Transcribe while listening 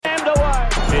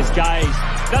Here's Gaze.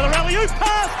 Another alley-oop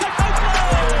pass to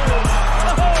Copeland.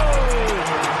 Oh!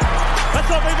 That's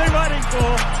what we've been waiting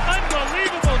for.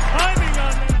 Unbelievable timing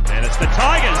on that. And it's the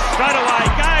Tigers straight away.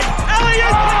 Gaze.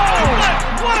 Alley-oop to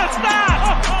Copeland. What a start.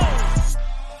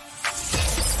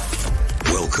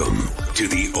 Welcome to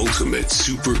the Ultimate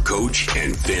Supercoach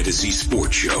and Fantasy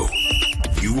Sports Show.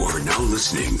 You are now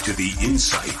listening to the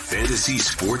Insight Fantasy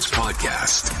Sports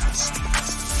Podcast.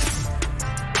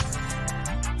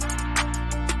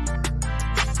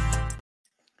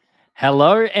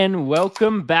 Hello and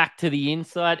welcome back to the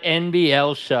Insight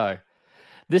NBL show.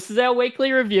 This is our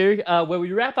weekly review where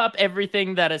we wrap up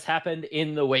everything that has happened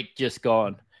in the week just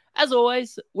gone. As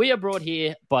always, we are brought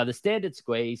here by the Standard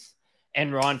Squeeze,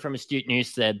 and Ryan from Astute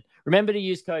News said, remember to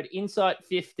use code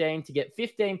INSIGHT15 to get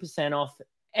 15% off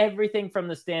everything from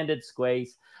the Standard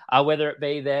Squeeze, whether it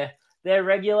be their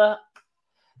regular,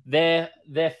 their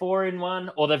 4-in-1,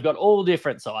 or they've got all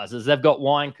different sizes. They've got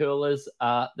wine coolers.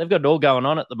 They've got it all going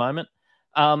on at the moment.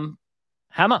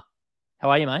 Hammer, how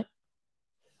are you, mate?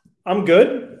 I'm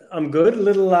good. A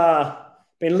little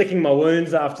been licking my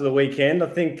wounds after the weekend. I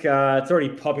think it's already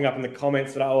popping up in the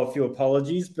comments that I owe a few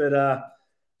apologies, but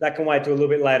that can wait till a little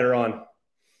bit later on.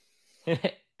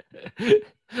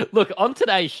 Look, on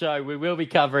today's show, we will be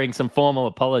covering some formal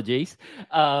apologies.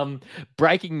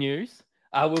 Breaking news.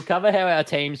 We'll cover how our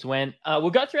teams went. We'll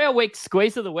go through our week's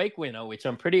Squeeze of the Week winner, which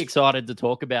I'm pretty excited to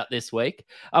talk about this week.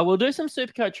 We'll do some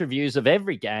Supercoach reviews of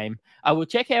every game. We'll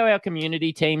check how our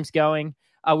community team's going.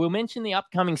 We'll mention the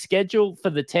upcoming schedule for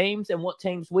the teams and what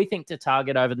teams we think to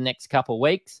target over the next couple of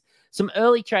weeks. Some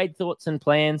early trade thoughts and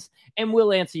plans, and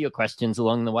we'll answer your questions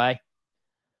along the way.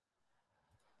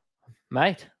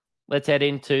 Mate, let's head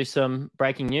into some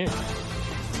breaking news.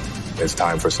 It's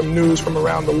time for some news from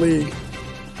around the league.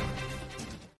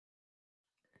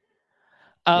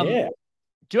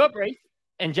 Joe Brief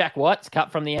and Jack White's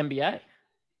cut from the NBA.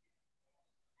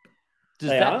 Does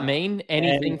that mean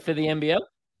anything for the NBL?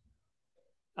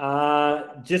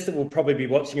 Just that we'll probably be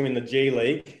watching him in the G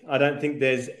League. I don't think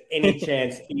there's any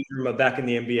chance either of them are back in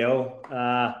the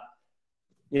NBL.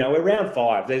 We're round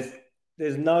 5.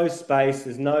 There's no space.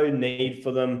 There's no need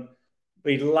for them.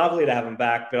 It'd be lovely to have them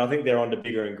back, but I think they're on to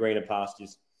bigger and greener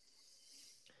pastures.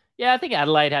 Yeah, I think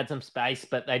Adelaide had some space,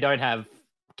 but they don't have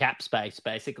cap space,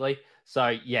 basically. So,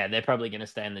 yeah, they're probably going to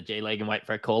stay in the G League and wait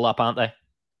for a call-up, aren't they?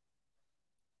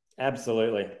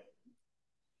 Absolutely.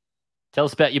 Tell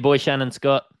us about your boy Shannon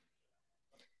Scott.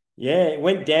 Yeah, it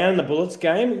went down in the Bullets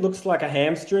game. It looks like a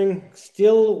hamstring.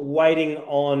 Still waiting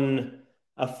on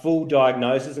a full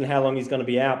diagnosis and how long he's going to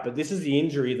be out. But this is the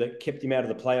injury that kept him out of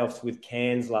the playoffs with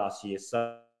Cairns last year.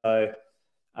 So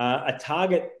a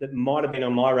target that might have been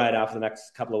on my radar for the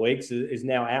next couple of weeks is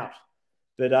now out.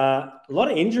 But a lot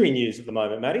of injury news at the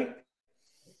moment, Matty.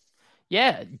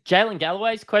 Yeah, Jalen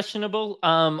Galloway's questionable.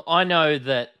 I know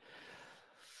that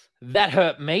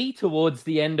hurt me towards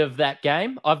the end of that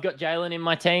game. I've got Jalen in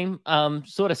my team,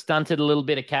 sort of stunted a little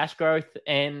bit of cash growth.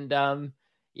 And,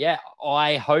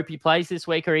 I hope he plays this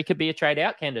week or he could be a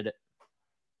trade-out candidate.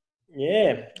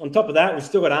 Yeah. On top of that, we've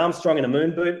still got Armstrong in a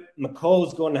moon boot.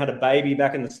 McCall's gone and had a baby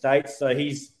back in the States, so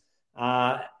he's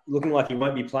looking like he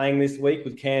won't be playing this week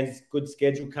with Cairns' good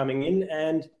schedule coming in.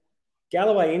 And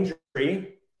Galloway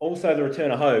injury, also the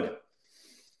return of Hogue.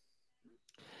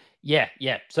 Yeah.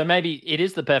 So maybe it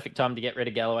is the perfect time to get rid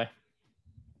of Galloway.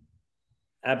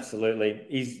 Absolutely.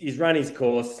 He's run his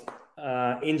course,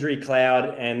 injury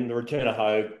cloud and the return of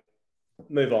Hogue.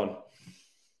 Move on.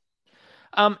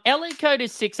 Our league code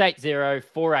is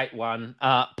 680481.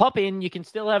 Pop in. You can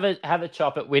still have a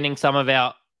chop at winning some of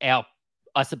our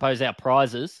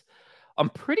prizes. I'm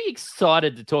pretty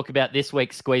excited to talk about this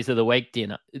week's Squeeze of the Week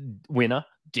winner.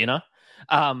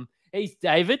 He's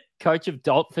David, coach of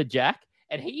Dolt for Jack,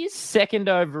 and he is second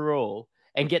overall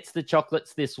and gets the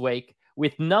chocolates this week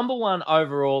with number 1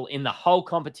 overall in the whole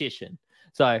competition.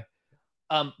 So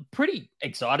I'm pretty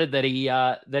excited that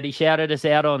he shouted us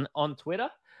out on Twitter.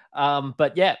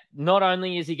 But yeah, not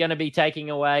only is he going to be taking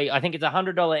away, I think it's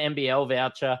 $100 NBL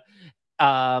voucher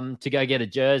to go get a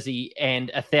jersey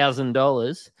and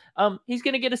 $1,000. He's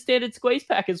going to get a standard squeeze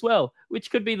pack as well, which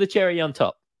could be the cherry on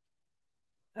top.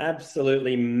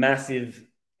 Absolutely massive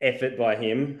effort by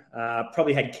him.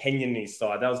 Probably had Kenyon on his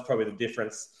side. That was probably the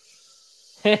difference.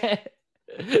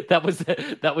 That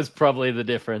was probably the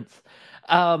difference.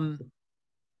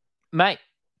 Mate,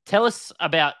 tell us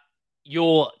about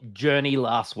your journey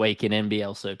last week in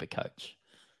NBL Supercoach.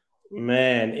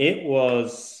 Man, it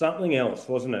was something else,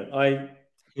 wasn't it? I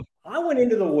went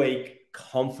into the week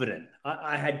confident.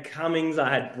 I had Cummings, I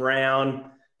had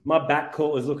Brown. My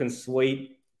backcourt was looking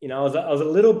sweet. You know, I was a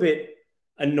little bit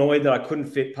annoyed that I couldn't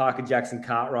fit Parker Jackson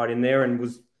Cartwright in there, and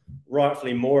was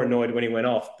rightfully more annoyed when he went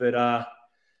off. But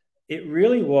it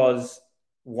really was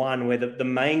one where the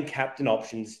main captain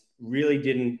options really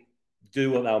didn't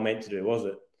do what they were meant to do, was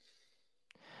it?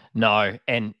 No,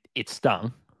 and it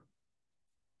stung.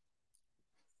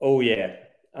 Oh, yeah.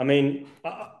 I mean,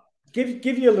 give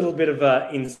you a little bit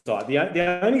of insight. The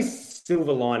only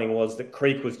silver lining was that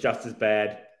Creek was just as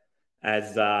bad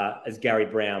as Gary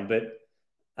Brown. But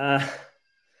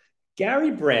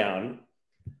Gary Brown,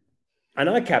 and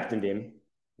I captained him,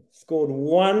 scored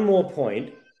one more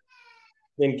point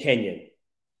than Kenyon.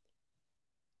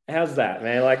 How's that,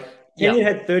 man? Like, Kenyon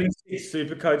had 36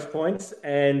 Supercoach points,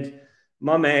 and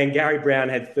my man Gary Brown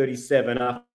had 37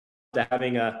 after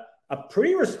having a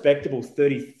pretty respectable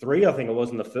 33, I think it was,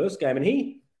 in the first game. And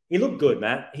he looked good,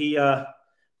 Matt. He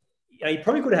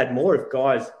probably could have had more if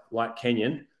guys like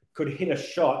Kenyon could hit a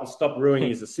shot and stop ruining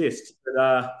his assists.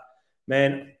 But,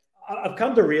 man, I've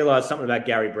come to realize something about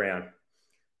Gary Brown.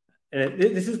 And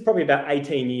this is probably about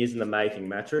 18 years in the making,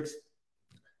 Matrix.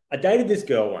 I dated this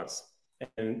girl once,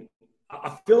 and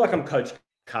I feel like I'm Coach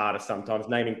Carter sometimes,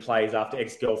 naming players after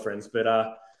ex-girlfriends.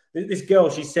 But this girl,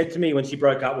 she said to me when she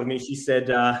broke up with me, she said,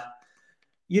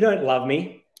 you don't love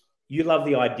me. You love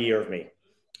the idea of me.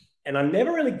 And I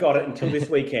never really got it until this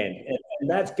weekend. And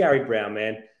that's Gary Brown,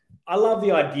 man. I love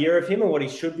the idea of him and what he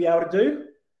should be able to do,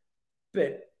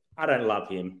 but I don't love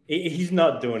him. He's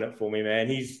not doing it for me, man.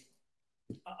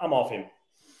 I'm off him.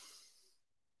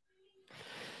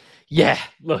 Yeah,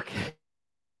 look,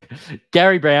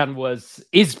 Gary Brown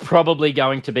is probably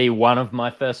going to be one of my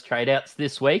first trade outs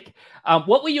this week.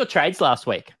 What were your trades last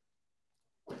week?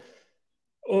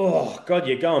 Oh, God,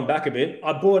 you're going back a bit.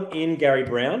 I bought in Gary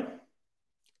Brown,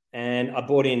 and I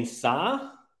bought in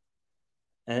Saar,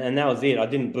 and that was it. I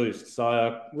didn't boost. So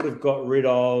I would have got rid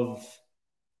of...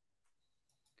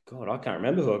 God, I can't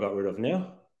remember who I got rid of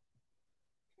now.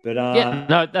 But yeah,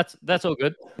 no, that's all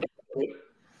good.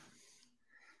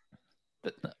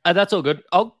 That's all good.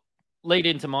 I'll lead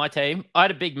into my team. I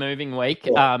had a big moving week.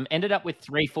 Cool. Ended up with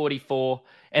 344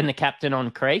 and the captain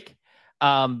on Creek.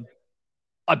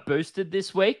 I boosted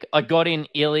this week. I got in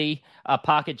Illy,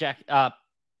 Parker Jackson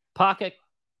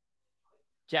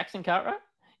Cartwright.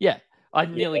 Yeah, I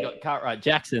nearly got Cartwright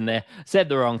Jackson there. Said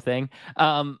the wrong thing.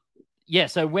 So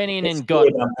went in and got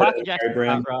Parker Jackson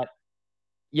Cartwright.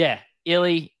 Yeah,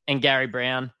 Illy and Gary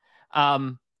Brown.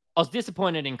 I was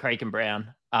disappointed in Creek and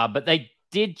Brown, but they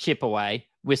did chip away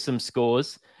with some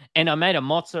scores. And I made a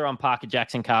mozza on Parker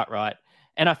Jackson Cartwright.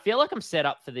 And I feel like I'm set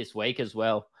up for this week as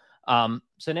well.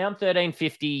 So now I'm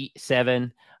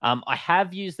 1357. I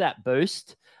have used that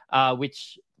boost,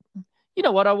 which, you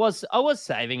know what, I was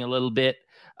saving a little bit.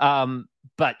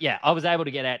 But yeah, I was able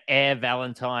to get out Air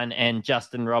Valentine and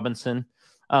Justin Robinson.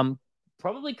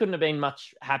 Probably couldn't have been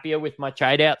much happier with my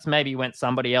trade outs. Maybe went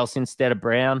somebody else instead of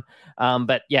Brown.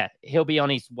 But yeah, he'll be on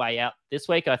his way out this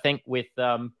week, I think, with,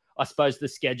 I suppose, the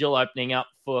schedule opening up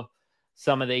for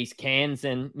some of these Cairns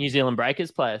and New Zealand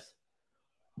Breakers players.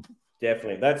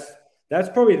 Definitely. That's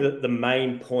probably the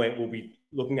main point we'll be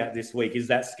looking at this week is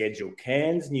that schedule.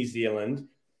 Cairns, New Zealand,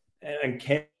 and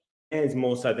Cairns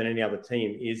more so than any other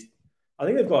team is, I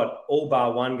think they've got all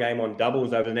bar one game on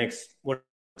doubles over the next,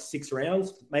 6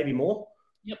 rounds, maybe more.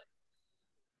 Yep.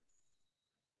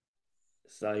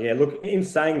 So, yeah, look, in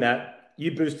saying that,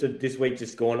 you boosted this week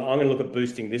just gone. I'm going to look at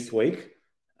boosting this week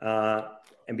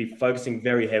and be focusing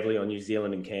very heavily on New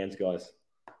Zealand and Cairns, guys.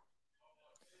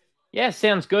 Yeah,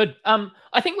 sounds good.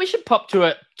 I think we should pop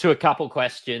to a couple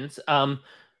questions. I'm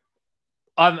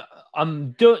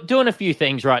doing a few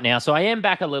things right now, so I am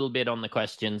back a little bit on the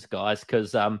questions, guys,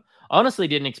 because I honestly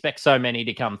didn't expect so many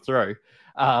to come through.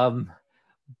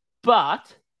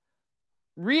 But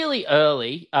really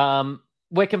early,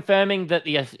 we're confirming that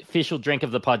the official drink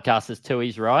of the podcast is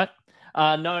Tui's, right?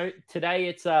 No, today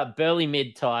it's Burley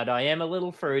Mid-Tide. I am a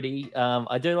little fruity.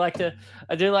 I do like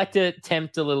to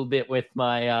tempt a little bit with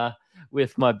my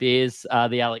beers,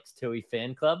 the Alex Tui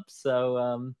fan club.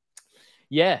 So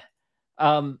yeah.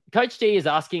 Coach D is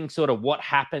asking sort of what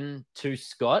happened to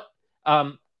Scott.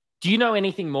 Do you know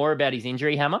anything more about his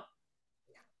injury, Hammer?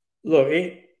 Look,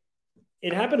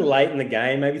 it happened late in the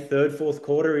game, maybe third, fourth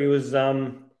quarter. He was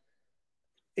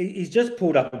he's just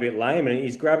pulled up a bit lame and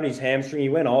he's grabbing his hamstring. He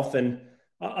went off, and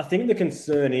I think the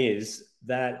concern is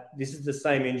that this is the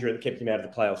same injury that kept him out of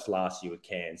the playoffs last year with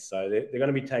Cairns. So they're going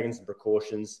to be taking some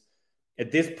precautions.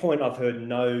 At this point, I've heard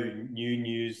no new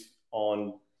news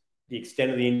on the extent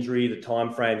of the injury, the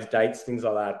timeframes, dates, things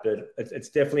like that. But it's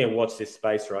definitely a watch this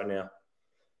space right now.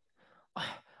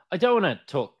 I don't want to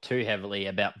talk too heavily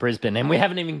about Brisbane, and we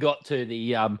haven't even got to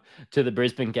the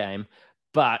Brisbane game.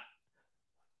 But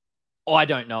I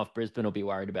don't know if Brisbane will be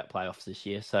worried about playoffs this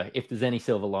year. So if there's any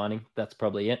silver lining, that's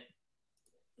probably it.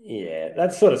 Yeah,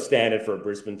 that's sort of standard for a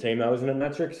Brisbane team, though, isn't it,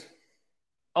 Matrix?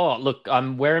 Oh, look,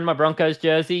 I'm wearing my Broncos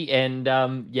jersey, and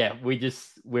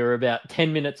we're about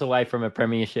 10 minutes away from a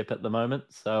premiership at the moment.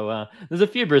 So there's a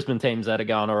few Brisbane teams that are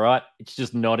going all right. It's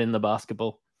just not in the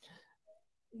basketball.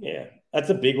 Yeah, that's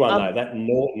a big one, though. That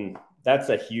Norton, that's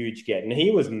a huge get. And he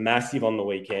was massive on the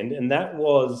weekend. And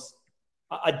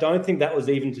I don't think that was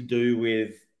even to do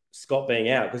with Scott being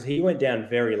out, because he went down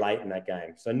very late in that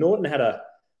game. So Norton had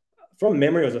from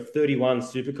memory, it was a 31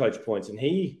 Supercoach points, and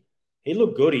he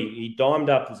looked good. He dimed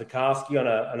up Zakarsky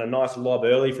on a nice lob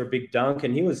early for a big dunk,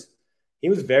 and he was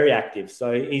very active.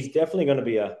 So he's definitely going to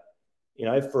be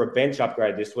for a bench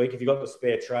upgrade this week. If you got the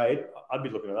spare trade, I'd be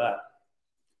looking at that.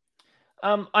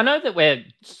 I know that we're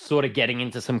sort of getting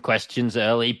into some questions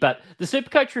early, but the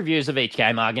Supercoach reviews of each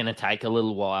game are going to take a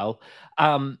little while.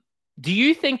 Do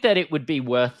you think that it would be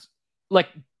worth, like,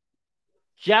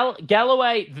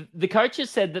 Galloway, the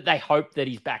coaches said that they hope that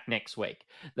he's back next week.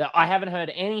 I haven't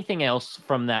heard anything else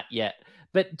from that yet.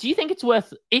 But do you think it's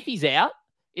worth, if he's out,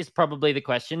 is probably the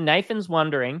question. Nathan's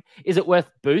wondering, is it worth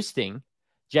boosting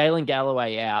Jalen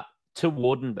Galloway out to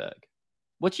Wardenberg?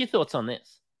 What's your thoughts on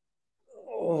this?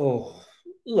 Oh,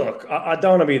 look, I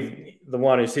don't want to be the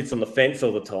one who sits on the fence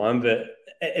all the time, but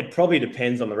it probably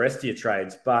depends on the rest of your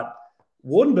trades. But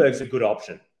Wardenberg's a good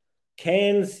option.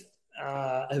 Cairns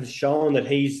have shown that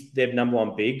he's their number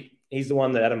one big. He's the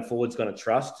one that Adam Ford's going to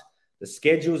trust. The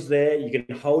schedule's there. You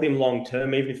can hold him long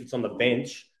term, even if it's on the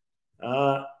bench.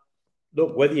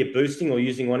 Look, whether you're boosting or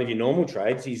using one of your normal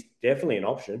trades, he's definitely an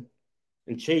option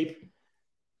and cheap.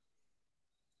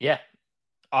 Yeah,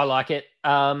 I like it.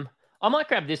 I might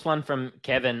grab this one from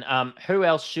Kevin. Who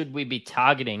else should we be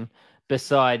targeting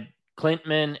beside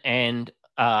Clintman and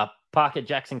Parker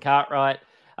Jackson Cartwright?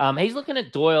 He's looking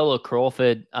at Doyle or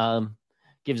Crawford.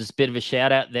 Gives us a bit of a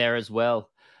shout out there as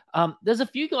well. There's a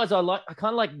few guys I like. I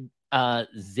kind of like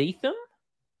Zetham.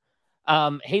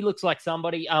 He looks like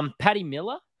somebody. Paddy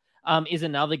Miller is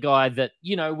another guy that,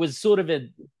 was sort of a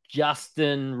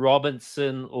Justin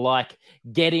Robinson, like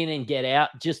get in and get out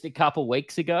just a couple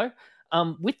weeks ago.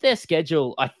 With their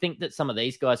schedule, I think that some of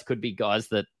these guys could be guys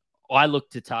that I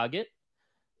look to target.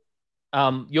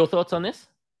 Your thoughts on this?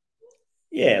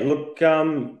 Yeah, look,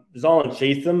 Zion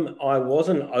Cheatham, I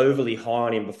wasn't overly high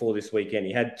on him before this weekend.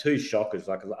 He had two shockers,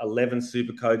 like 11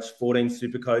 Supercoach, 14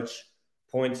 Supercoach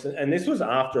points. And this was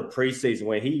after a preseason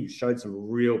where he showed some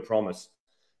real promise.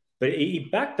 But he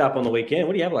backed up on the weekend.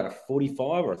 What do you have, like a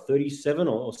 45 or a 37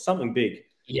 or something big?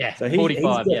 Yeah, so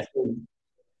 45,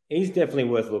 he's definitely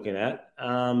worth looking at.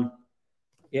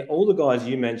 All the guys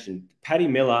you mentioned, Paddy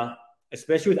Miller,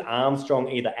 especially with Armstrong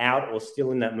either out or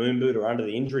still in that moon boot or under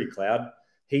the injury cloud,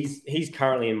 he's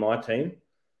currently in my team.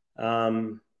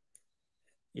 You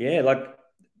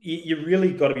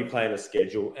really got to be playing a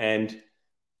schedule. And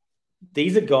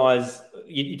these are guys,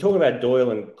 you talk about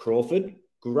Doyle and Crawford,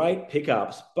 great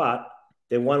pickups, but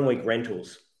they're 1 week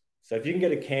rentals. So if you can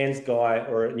get a Cairns guy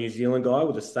or a New Zealand guy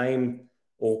with the same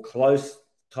or close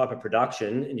type of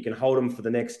production, and you can hold them for the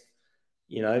next,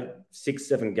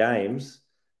 6-7 games,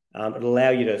 it'll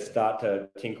allow you to start to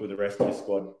tinker with the rest of your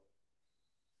squad.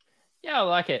 Yeah, I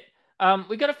like it.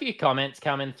 We got a few comments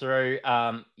coming through.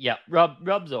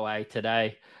 Rob's away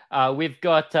today. We've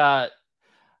got Joe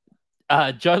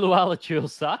Luala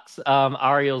sucks.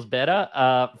 Ariel's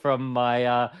better. From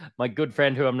my good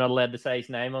friend who I'm not allowed to say his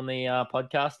name on the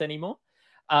podcast anymore.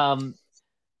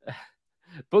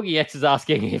 Boogie X is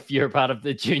asking if you're a part of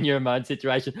the Junior Ramon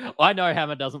situation. I know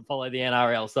Hammer doesn't follow the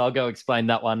NRL, so I'll go explain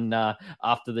that one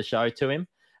after the show to him.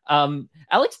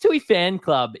 Alex Tui Fan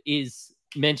Club is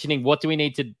mentioning what do we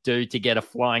need to do to get a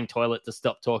flying toilet to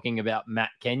stop talking about Matt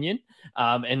Kenyon.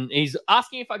 And he's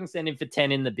asking if I can send him for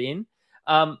 10 in the bin.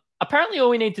 Apparently all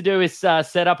we need to do is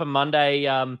set up a Monday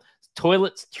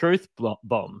toilets truth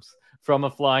bombs from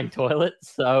a flying toilet.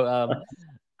 So,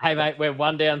 hey, mate, we're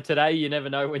one down today. You never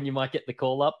know when you might get the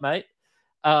call up, mate.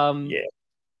 Am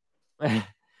I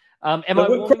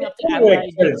warming up to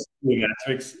Adelaide?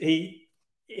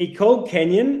 He called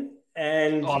Kenyon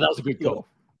and... Oh, that was a good call.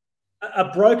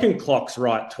 A broken clock's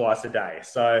right twice a day.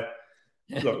 So,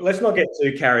 look, let's not get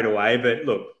too carried away. But,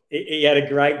 look, he had a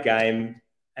great game.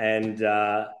 And,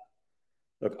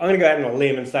 look, I'm going to go out on a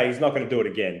limb and say he's not going to do it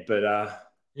again.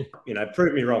 But,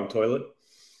 prove me wrong, toilet.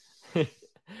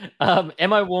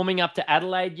 Am I warming up to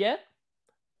Adelaide yet?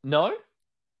 No.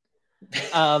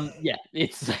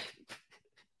 It's.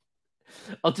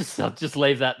 I'll just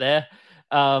leave that there.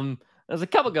 There's a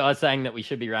couple of guys saying that we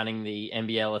should be running the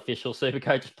NBL official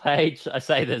Supercoach page. I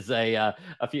say there's a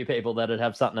few people that would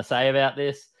have something to say about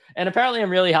this. And apparently I'm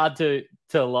really hard to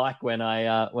like when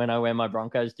I wear my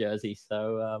Broncos jersey.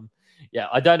 So yeah,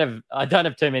 I don't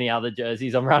have too many other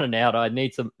jerseys. I'm running out. I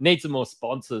need some more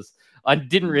sponsors. I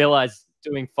didn't realize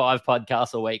doing 5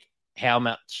 podcasts a week how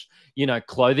much,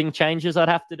 clothing changes I'd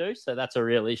have to do. So that's a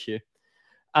real issue.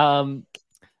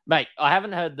 Mate, I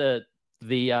haven't heard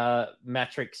the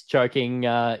Matrix choking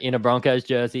in a Broncos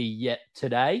jersey yet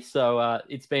today. So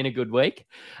it's been a good week.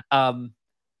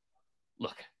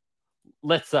 Look,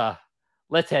 let's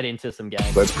head into some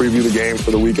games. Let's preview the games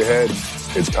for the week ahead.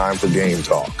 It's time for Game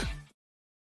Talk.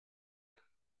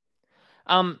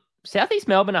 Southeast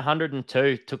Melbourne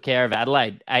 102 took care of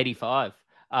Adelaide 85.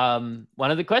 One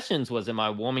of the questions was, am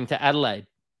I warming to Adelaide?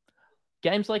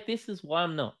 Games like this is why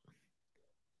I'm not.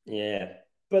 Yeah,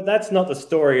 but that's not the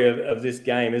story of this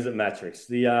game, is it, Matrix?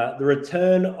 The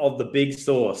return of the big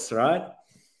sauce, right?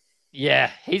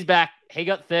 Yeah, he's back. He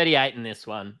got 38 in this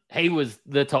one. He was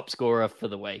the top scorer for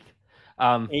the week.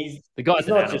 He's not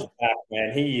just back,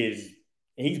 man.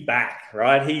 He's back,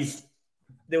 right?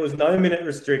 There was no minute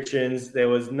restrictions. There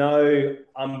was no,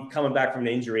 I'm coming back from an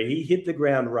injury. He hit the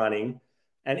ground running,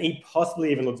 and he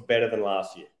possibly even looks better than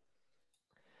last year.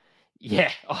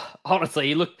 Yeah,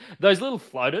 honestly, those little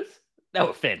floaters, they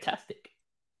were fantastic.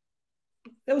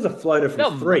 There was a floater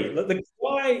from 3. Look, the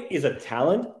guy is a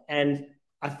talent, and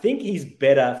I think he's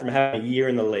better from having a year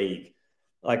in the league.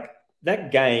 Like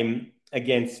that game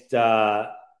against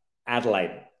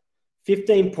Adelaide,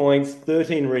 15 points,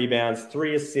 13 rebounds,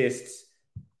 3 assists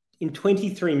in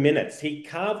 23 minutes. He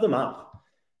carved them up.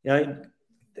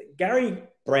 Gary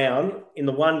Brown, in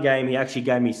the one game, he actually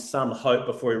gave me some hope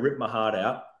before he ripped my heart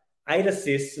out. 8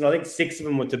 assists, and I think 6 of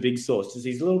them were to big sauce. Just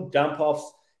these little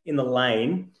dump-offs in the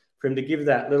lane for him to give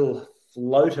that little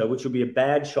floater, which would be a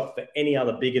bad shot for any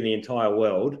other big in the entire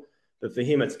world. But for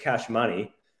him, it's cash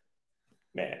money.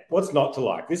 Man, what's not to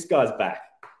like? This guy's back.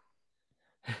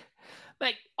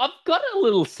 Mate, I've got a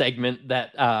little segment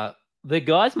that the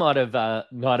guys might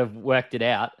have worked it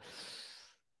out.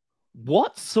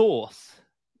 What sauce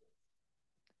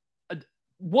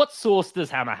does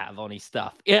Hammer have on his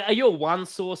stuff? Are you a one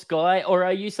sauce guy, or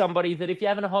are you somebody that if you're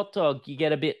having a hot dog, you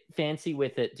get a bit fancy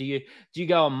with it? Do you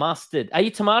go on mustard? Are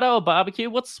you tomato or barbecue?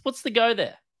 What's the go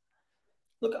there?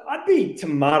 Look, I'd be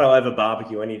tomato over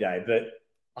barbecue any day, but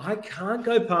I can't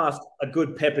go past a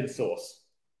good peppered sauce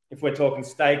if we're talking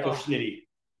steak or schnitty.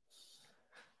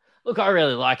 Look, I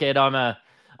really like it. I'm a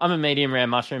medium rare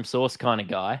mushroom sauce kind of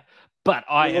guy, but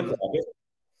I am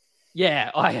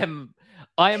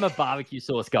a barbecue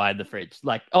sauce guy in the fridge.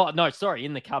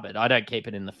 In the cupboard. I don't keep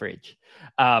it in the fridge.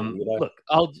 Look,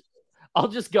 I'll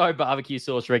just go barbecue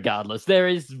sauce regardless.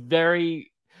 There's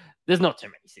not too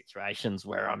many situations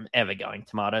where I'm ever going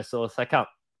tomato sauce. I can't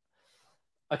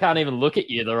even look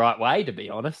at you the right way, to be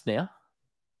honest now.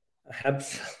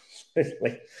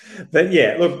 Absolutely. But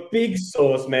yeah, look, big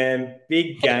sauce, man.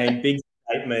 Big game, big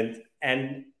statement,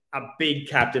 and a big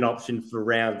captain option for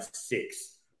round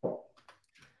 6.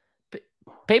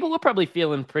 People were probably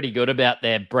feeling pretty good about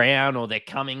their Brown or their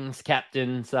Cummings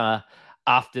captains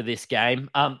after this game.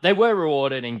 They were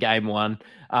rewarded in game 1.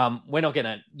 We're not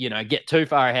going to, get too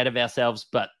far ahead of ourselves,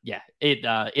 but yeah,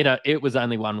 it was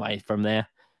only one way from there.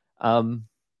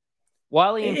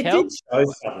 Wiley and Kel. It did show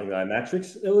something though,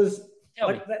 Matrix. It was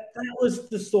that was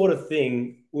the sort of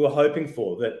thing we were hoping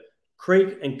for, that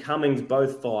Creek and Cummings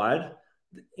both fired.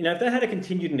 If they had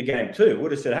continued into game 2, we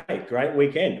would have said, hey, great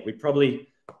weekend. We'd probably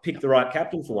pick the right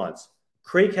captain for once.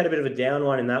 Creek had a bit of a down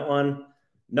one in that one.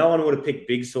 No one would have picked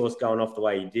Big Sauce going off the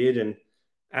way he did, and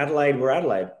Adelaide were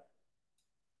Adelaide.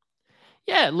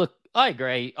 Yeah, look, I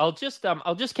agree. I'll just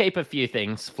keep a few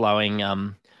things flowing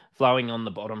on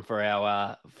the bottom for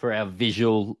our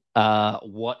visual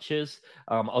watchers.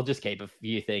 I'll just keep a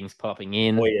few things popping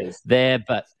in there,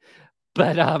 but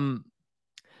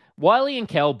Wiley and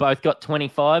Kel both got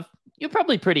 25. You're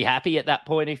probably pretty happy at that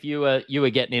point if you were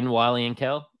getting in Wiley and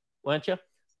Kel, weren't you?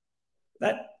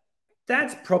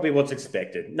 That's probably what's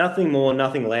expected. Nothing more,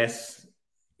 nothing less.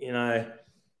 I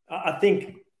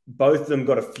think both of them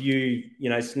got a few,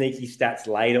 sneaky stats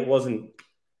late. It wasn't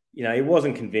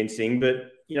convincing,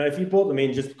 but if you brought them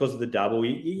in just because of the double,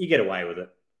 you get away with it.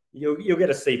 You'll get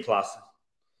a C+.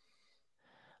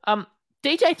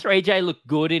 DJ 3J looked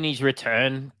good in his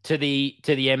return to the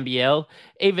NBL,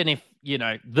 even if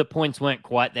the points weren't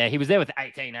quite there. He was there with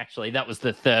 18, actually. That was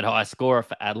the third highest scorer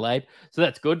for Adelaide. So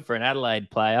that's good for an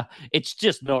Adelaide player. It's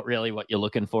just not really what you're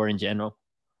looking for in general.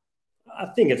 I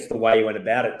think it's the way he went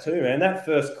about it too, man. That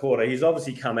first quarter, he's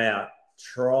obviously come out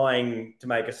trying to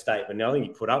make a statement. Now, I think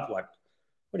he put up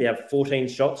 14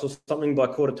 shots or something by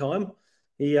quarter time.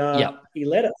 He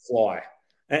let it fly.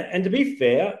 And to be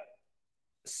fair,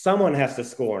 someone has to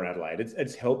score in Adelaide.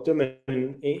 It's helped them,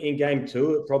 and in game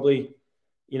 2, it probably,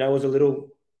 was a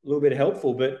little bit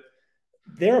helpful, but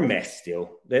they're a mess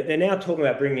still. They're now talking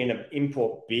about bringing in an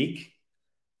import big.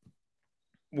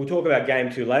 We'll talk about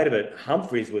game 2 later, but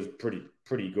Humphreys was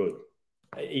pretty good.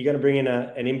 Are you going to bring in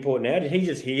an import now? Did he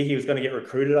just hear he was going to get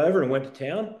recruited over and went to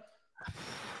town?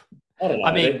 I don't know.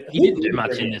 I mean, he didn't do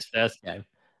much in this first game.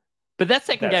 But that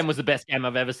second game was the best game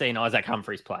I've ever seen Isaac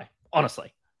Humphreys play,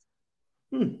 honestly.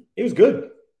 It was good.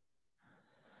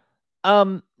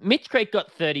 Mitch Creek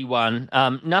got 31.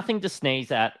 Nothing to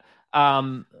sneeze at.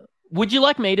 Would you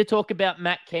like me to talk about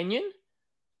Matt Kenyon?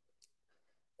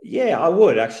 Yeah, I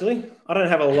would, actually. I don't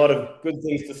have a lot of good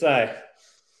things to say.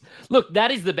 Look,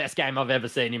 that is the best game I've ever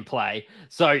seen him play.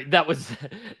 So that was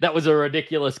a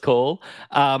ridiculous call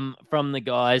from the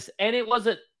guys. And it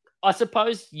wasn't, I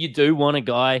suppose you do want a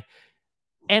guy.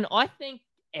 And I think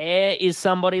Air is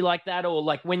somebody like that, or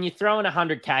like when you're throwing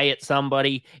 100K at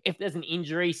somebody, if there's an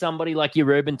injury, somebody like your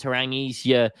Ruben Tarangis,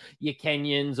 your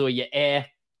Kenyans, or your Air,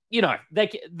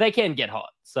 they can get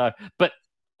hot. So, but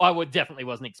I definitely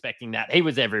wasn't expecting that. He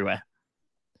was everywhere.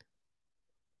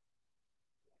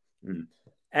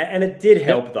 And it did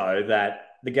help, though,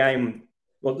 that the game,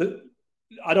 I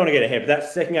don't want to get ahead, but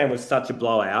that second game was such a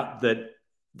blowout that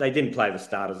they didn't play the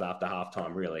starters after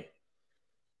halftime, really.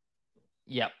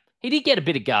 Yep. He did get a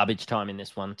bit of garbage time in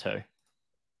this one too.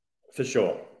 For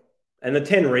sure. And the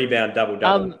 10 rebound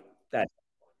double-double.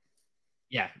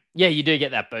 Yeah, you do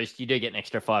get that boost. You do get an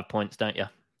extra 5 points, don't you?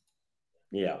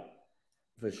 Yeah,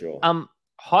 for sure.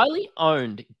 Highly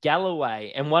owned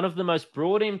Galloway and one of the most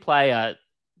brought-in players,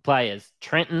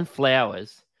 Trenton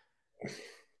Flowers.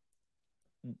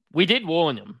 We did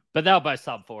warn them, but they were both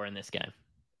sub-4 in this game.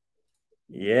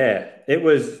 Yeah, it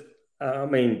was...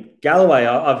 Galloway,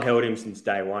 I've held him since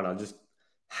day one. I just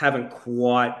haven't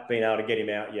quite been able to get him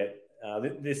out yet.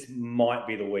 This might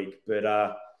be the week.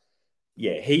 But,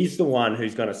 he's the one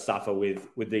who's going to suffer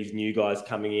with these new guys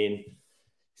coming in.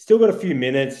 Still got a few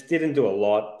minutes. Didn't do a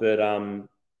lot. But,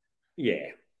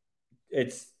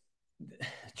 it's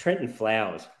Trenton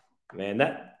Flowers. Man,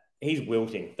 he's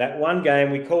wilting. That one game,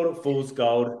 we called it Fool's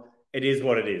Gold. It is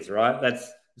what it is, right? That's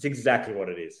exactly what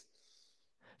it is.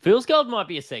 Fool's Gold might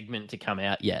be a segment to come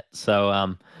out yet, so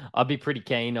I'll be pretty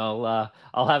keen. I'll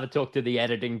have a talk to the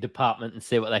editing department and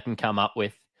see what they can come up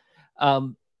with.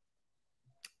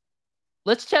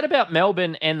 Let's chat about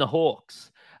Melbourne and the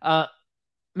Hawks.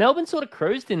 Melbourne sort of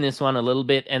cruised in this one a little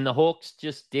bit, and the Hawks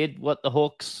just did what the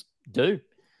Hawks do.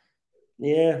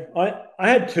 Yeah, I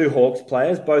had 2 Hawks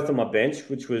players, both on my bench,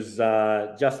 which was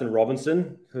Justin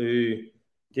Robinson, who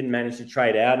didn't manage to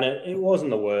trade out, and it wasn't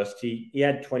the worst. He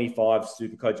had 25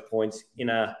 Supercoach points in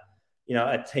a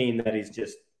team that is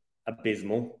just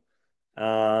abysmal.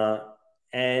 And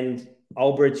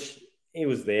Ulbrich, he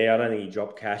was there. I don't think he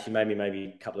dropped cash. He made me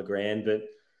maybe a couple of grand, but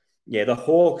yeah, the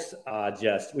Hawks are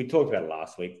just. We talked about it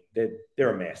last week.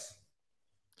 They're a mess.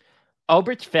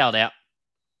 Ulbrich fouled out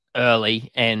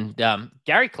early, and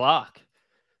Gary Clark,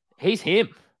 he's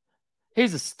him.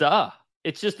 He's a star.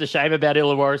 It's just a shame about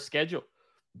Illawarra's schedule.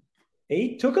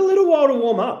 He took a little while to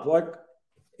warm up. Like,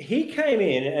 he came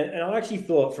in, and I actually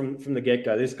thought from the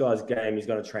get-go, this guy's game is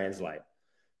going to translate.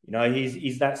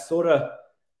 He's that sort of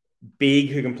big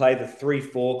who can play the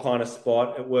 3-4 kind of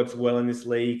spot. It works well in this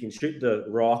league. He can shoot the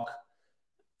rock.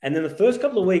 And then the first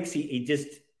couple of weeks, he just,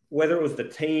 whether it was the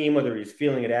team, whether he was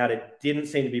feeling it out, it didn't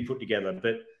seem to be put together.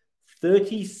 But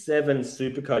 37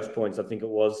 Supercoach points, I think it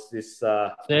was this.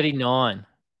 39.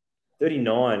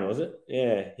 39, was it?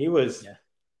 Yeah, he was. Yeah.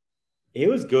 He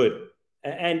was good,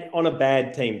 and on a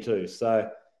bad team too. So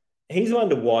he's one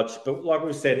to watch. But like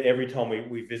we've said, every time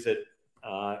we visit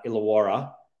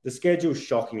Illawarra, the schedule's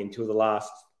shocking until the last,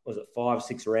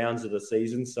 5-6 rounds of the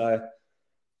season. So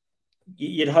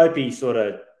you'd hope he sort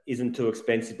of isn't too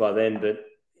expensive by then. But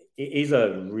he's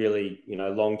a really,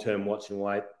 long-term watch and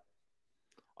wait.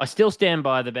 I still stand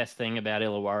by the best thing about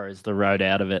Illawarra is the road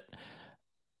out of it.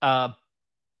 Without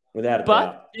a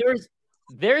doubt.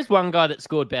 There is one guy that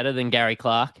scored better than Gary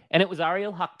Clark, and it was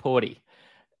Ariel Huck-Porty.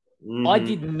 I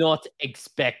did not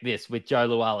expect this with Joe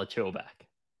Luala-Chilback.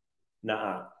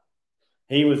 Nah.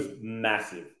 He was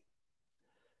massive.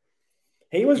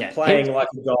 He was playing like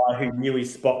a guy who knew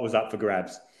his spot was up for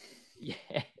grabs. Yeah,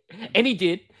 and he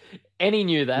did, and he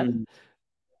knew that.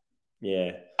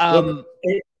 Yeah.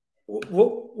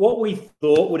 What we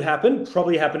thought would happen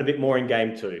probably happened a bit more in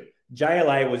game 2.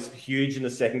 JLA was huge in the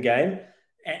second game.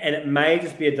 And it may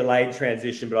just be a delayed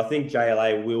transition, but I think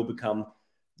JLA will become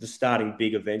the starting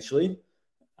big eventually.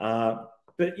 But,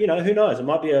 who knows? It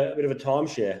might be a bit of a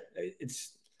timeshare.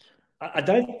 I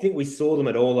don't think we saw them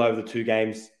at all over the two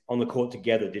games on the court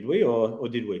together, did we? Or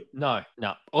did we? No.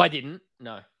 I didn't.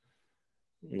 No.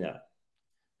 No.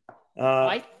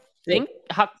 I think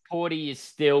Huck Porty is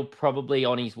still probably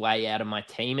on his way out of my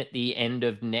team at the end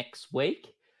of next week.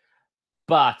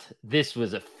 But this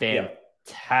was a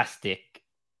fantastic.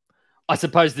 I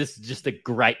suppose this is just a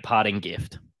great parting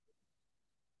gift.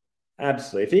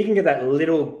 Absolutely. If he can get that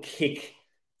little kick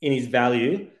in his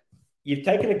value, you've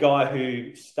taken a guy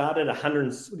who started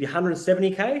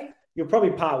 170K. You'll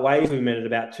probably part ways with him at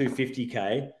about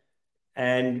 250K.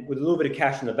 And with a little bit of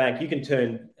cash in the bank, you can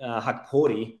turn Huck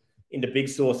Porty into big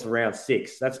source for round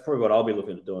 6. That's probably what I'll be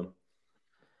looking at doing.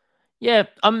 Yeah,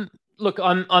 I'm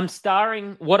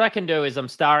starring. What I can do is I'm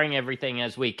starring everything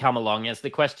as we come along, as the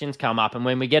questions come up, and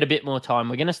when we get a bit more time,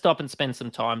 we're going to stop and spend some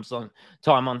time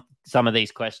on some of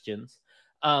these questions.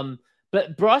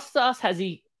 But Bryce Starks, has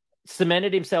he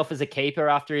cemented himself as a keeper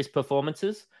after his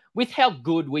performances? With how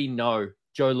good we know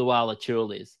Joe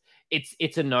Luala-Chul is,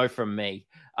 it's a no from me.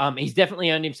 He's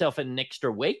definitely earned himself an extra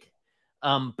week,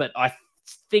 but I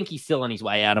think he's still on his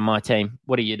way out of my team.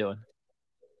 What are you doing?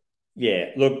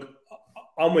 Yeah, look,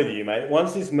 I'm with you, mate.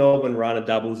 Once this Melbourne run of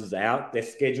doubles is out, their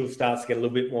schedule starts to get a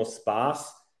little bit more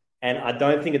sparse. And I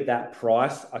don't think at that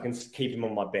price I can keep him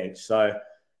on my bench. So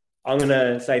I'm going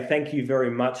to say thank you very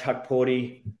much, Huck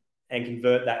Porty, and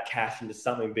convert that cash into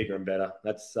something bigger and better.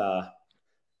 That's,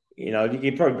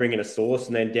 you probably bring in a Source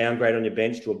and then downgrade on your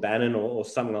bench to a Bannon or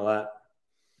something like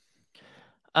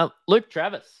that. Luke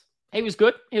Travis, he was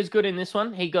good. He was good in this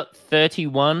one. He got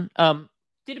 31.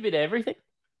 Did a bit of everything.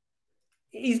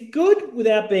 He's good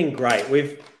without being great.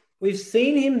 We've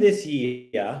seen him this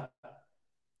year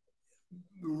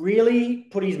really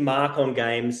put his mark on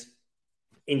games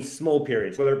in small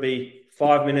periods, whether it be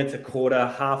 5 minutes, a quarter,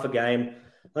 half a game.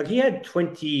 Like he had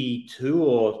 22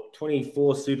 or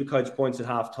 24 Supercoach points at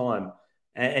halftime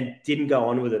and didn't go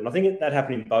on with it. And I think that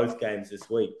happened in both games this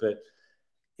week. But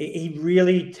he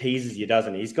really teases you,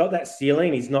 doesn't he? He's got that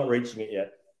ceiling. He's not reaching it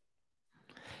yet.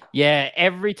 Yeah,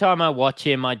 every time I watch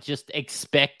him, I just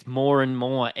expect more and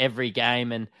more every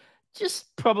game, and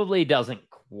just probably doesn't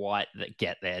quite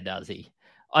get there, does he?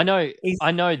 I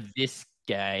know this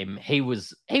game, he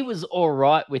was all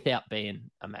right without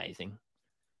being amazing.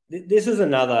 This is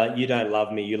another, you don't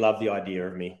love me, you love the idea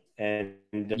of me. And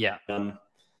yeah,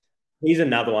 he's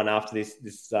another one after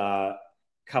this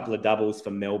couple of doubles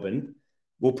for Melbourne.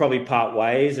 We'll probably part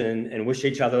ways and wish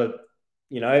each other,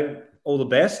 all the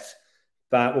best.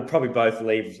 But we'll probably both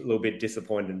leave a little bit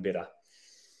disappointed and bitter.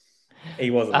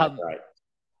 He wasn't that great.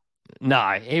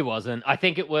 No, he wasn't. I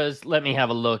think it was, let me have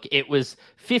a look. It was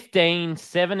 15,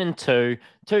 7 and 2,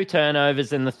 2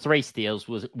 turnovers, and the 3 steals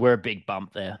were a big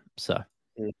bump there. So,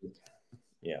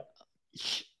 yeah.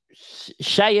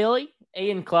 Shea Ely,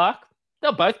 Ian Clark,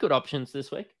 they're both good options this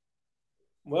week.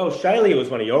 Well, Shea was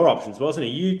one of your options, wasn't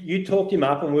he? You talked him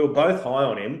up and we were both high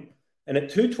on him. And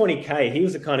at 220K, he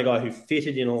was the kind of guy who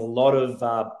fitted in a lot of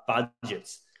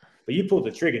budgets. But you pulled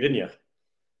the trigger, didn't you?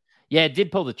 Yeah,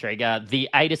 did pull the trigger. The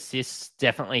 8 assists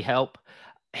definitely helped.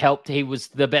 He was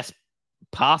the best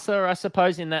passer, I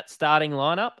suppose, in that starting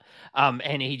lineup.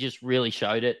 And he just really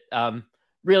showed it.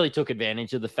 Really took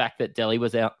advantage of the fact that Delhi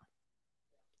was out.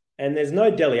 And there's no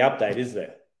Delhi update, is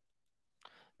there?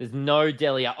 There's no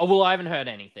Delhi. Oh, well, I haven't heard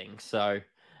anything. So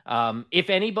if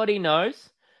anybody knows,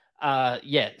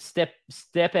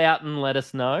 step out and let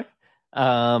us know.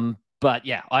 But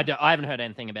yeah, I haven't heard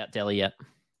anything about Delhi yet.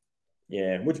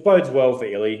 Yeah, which bodes well for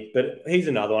Illy, but he's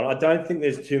another one. I don't think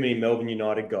there's too many Melbourne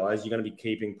United guys you're going to be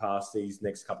keeping past these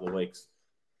next couple of weeks.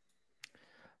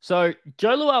 So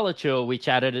Joe Luala-Chul, we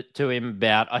chatted to him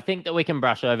about. I think that we can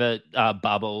brush over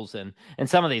Bubbles and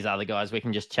some of these other guys. We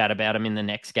can just chat about them in the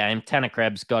next game. Tanner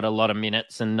Krebs got a lot of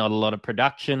minutes and not a lot of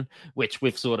production, which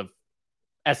we've sort of,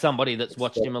 as somebody that's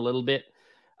watched him a little bit,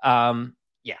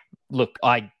 look,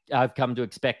 I've come to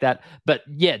expect that. But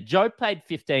yeah, Joe played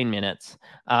 15 minutes.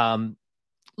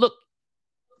 Look,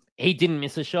 he didn't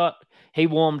miss a shot. He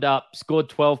warmed up, scored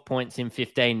 12 points in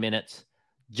 15 minutes.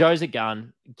 Joe's a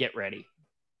gun. Get ready.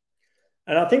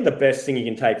 And I think the best thing you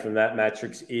can take from that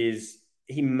matrix is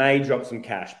he may drop some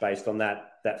cash based on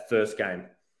that first game.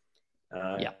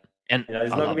 And there's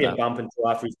not going to be a bump until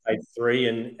after he's paid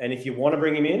 3. And if you want to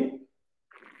bring him in,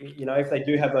 if they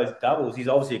do have those doubles, he's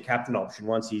obviously a captain option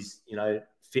once he's,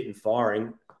 fit and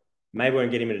firing. Maybe we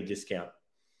can get him at a discount.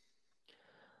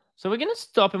 So we're going to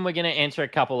stop and we're going to answer a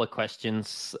couple of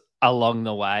questions along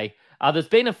the way. There's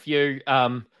been a few.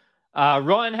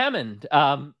 Ryan Hammond,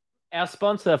 our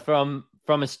sponsor from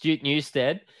Astute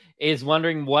Newstead, is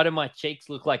wondering, why do my cheeks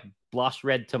look like blush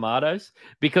red tomatoes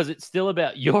because it's still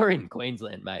about, you're in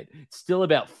Queensland, mate. It's still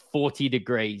about 40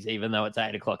 degrees, even though it's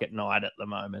 8 o'clock at night at the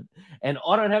moment. And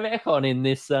I don't have aircon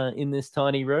in this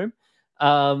tiny room.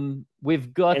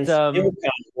 We've got... And still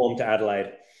can't warm to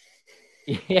Adelaide.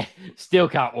 Yeah, still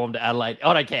can't warm to Adelaide.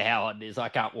 I don't care how hot it is. I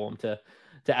can't warm to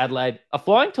Adelaide. A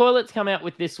Flying Toilet's come out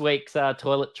with this week's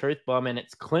Toilet Truth Bomb, and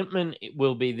it's Clintman. It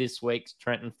will be this week's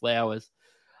Trenton Flowers.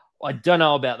 I don't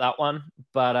know about that one,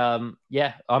 but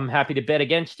yeah, I'm happy to bet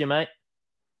against you, mate.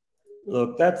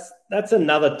 Look, that's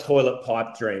another toilet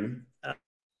pipe dream.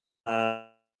 And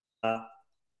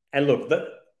look,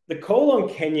 the call on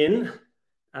Kenyon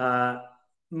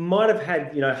might have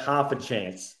had half a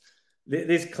chance.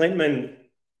 This Clintman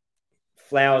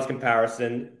Flowers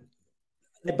comparison,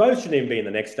 they both shouldn't even be in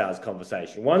the Next Stars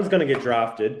conversation. One's going to get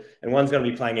drafted, and one's going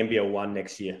to be playing NBL 1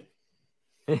 next year.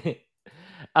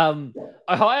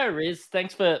 Ohio Riz,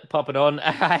 thanks for popping on. I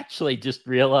actually just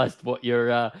realized what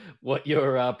your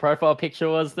profile picture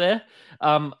was there.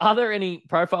 Are there any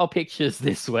profile pictures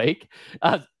this week?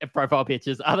 Profile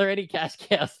pictures. Are there any cash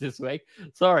cows this week?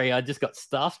 Sorry, I just got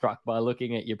starstruck by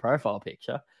looking at your profile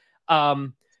picture.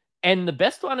 And the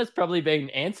best one has probably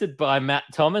been answered by Matt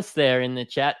Thomas there in the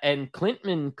chat. And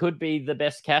Clintman could be the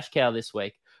best cash cow this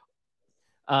week.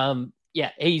 Yeah,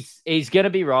 he's going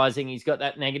to be rising. He's got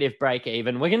that negative break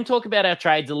even. We're going to talk about our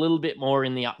trades a little bit more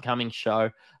in the upcoming show.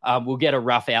 We'll get a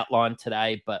rough outline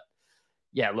today. But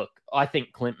yeah, look, I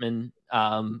think Clintman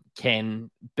can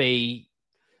be...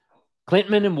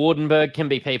 Clintman and Wardenberg can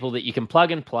be people that you can plug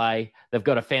and play. They've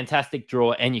got a fantastic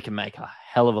draw, and you can make a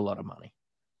hell of a lot of money.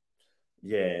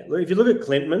 Yeah. Look, if you look at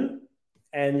Clintman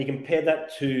and you compare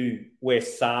that to where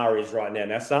SAR is right now.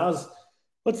 Now, SAR's,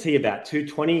 let's see, about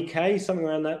 220K, something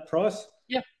around that price.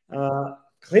 Yeah.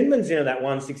 Clintman's in at that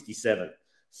 167.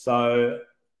 So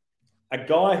a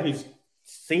guy who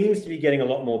seems to be getting a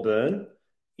lot more burn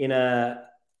in a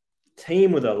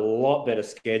team with a lot better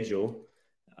schedule,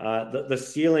 the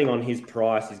ceiling on his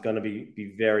price is going to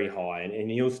be very high,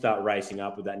 and he'll start racing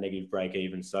up with that negative break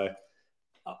even. So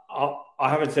I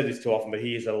haven't said this too often, but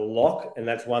he is a lock, and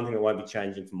that's one thing that won't be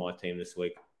changing for my team this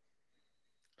week.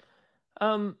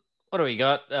 What do we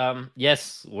got?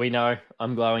 Yes, we know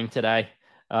I'm glowing today.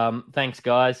 Thanks,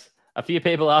 guys. A few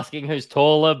people asking who's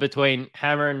taller between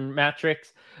Hammer and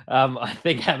Matrix. I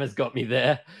think Hammer's got me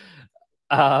there.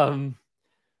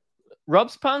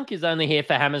 Rob's Punk is only here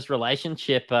for Hammer's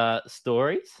relationship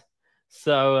stories.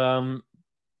 So,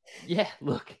 yeah,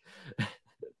 look.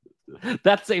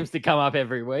 That seems to come up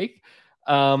every week.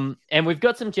 And we've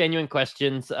got some genuine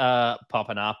questions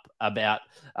popping up about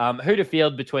who to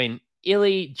field between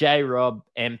Illy, J-Rob,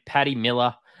 and Paddy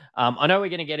Miller. I know we're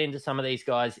going to get into some of these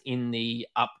guys in the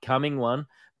upcoming one,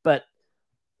 but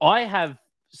I have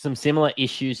some similar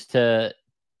issues to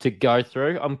go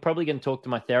through. I'm probably going to talk to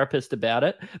my therapist about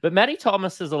it, but Matty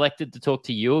Thomas has elected to talk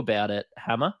to you about it,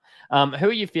 Hammer. Who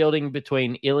are you fielding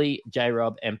between Illy,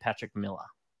 J-Rob, and Patrick Miller?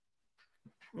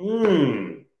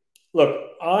 Look,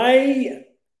 I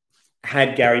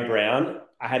had Gary Brown.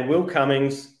 I had Will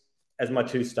Cummings as my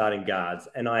two starting guards,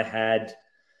 and I had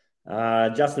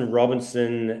Justin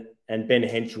Robinson and Ben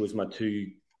Henschel as my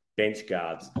two bench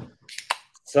guards.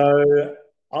 So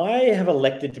I have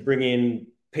elected to bring in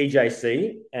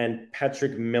PJC and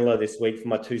Patrick Miller this week for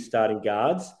my two starting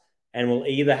guards, and we'll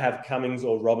either have Cummings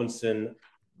or Robinson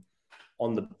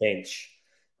on the bench.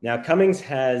 Now, Cummings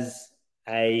has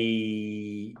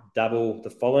a double the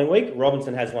following week.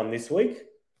 Robinson has one this week.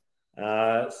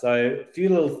 So a few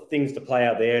little things to play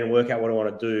out there and work out what I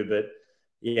want to do. But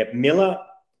yeah, Miller,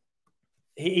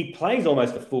 he plays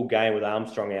almost a full game with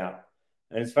Armstrong out.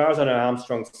 And as far as I know,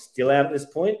 Armstrong's still out at this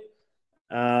point.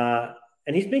 And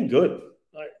he's been good.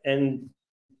 And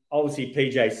obviously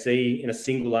PJC in a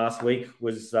single last week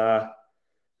was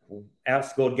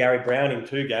outscored Gary Brown in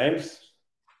 2 games.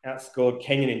 Outscored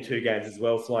Kenyon in 2 games as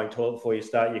well. Flying toilet before you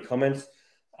start your comments.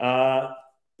 But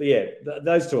yeah,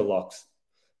 those two are locks.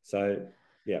 So,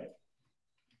 yeah.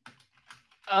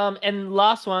 And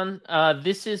last one,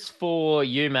 this is for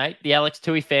you, mate. The Alex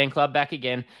Tui fan club back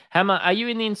again. Hammer, are you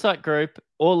in the Insight group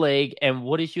or league? And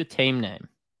what is your team name?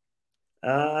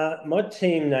 My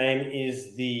team name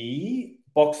is the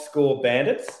Box Score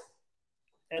Bandits.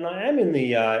 And I am in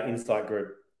the Insight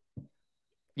group.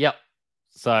 Yep.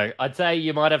 So I'd say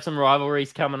you might have some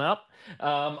rivalries coming up.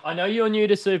 I know you're new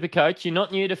to Supercoach. You're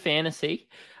not new to fantasy,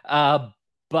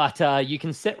 but you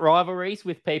can set rivalries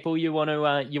with people you want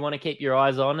to keep your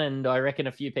eyes on. And I reckon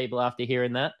a few people after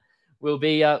hearing that will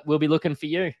be looking for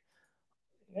you.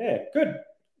 Yeah, good.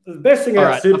 The best thing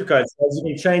about Supercoach is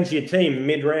you can change your team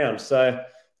mid-round. So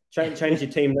change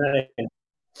your team name.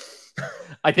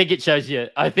 I think it shows you.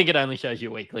 I think it only shows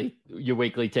your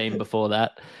weekly team before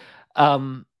that.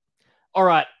 All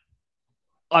right,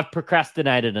 I've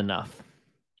procrastinated enough.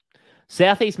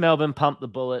 Southeast Melbourne pumped the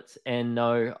Bullets, and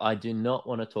no, I do not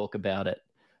want to talk about it.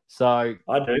 So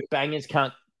I do. Bangers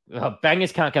can't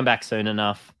come back soon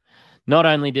enough. Not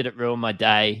only did it ruin my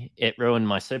day, it ruined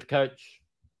my Supercoach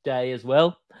day as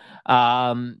well.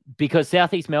 Because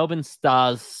Southeast Melbourne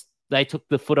Stars, they took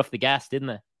the foot off the gas, didn't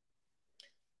they?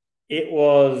 It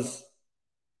was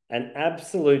an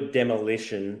absolute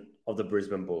demolition of the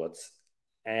Brisbane Bullets.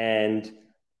 And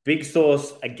Big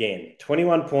Sauce, again,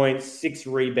 21 points, 6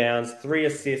 rebounds, 3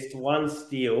 assists, 1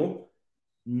 steal,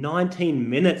 19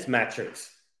 minutes,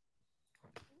 Matrix.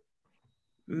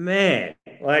 Man,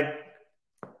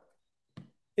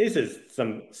 this is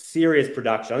some serious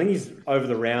production. I think he's over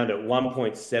the round at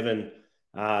 1.7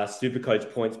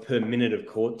 Supercoach points per minute of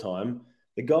court time.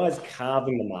 The guy's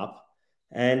carving them up.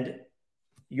 And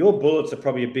your Bullets are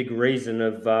probably a big reason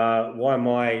of why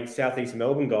my Southeast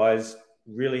Melbourne guys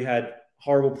really had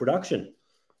horrible production.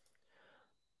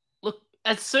 Look,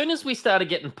 as soon as we started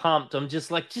getting pumped, I'm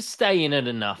just like, just stay in it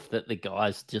enough that the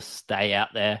guys just stay out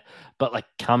there. But like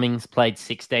Cummings played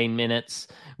 16 minutes,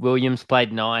 Williams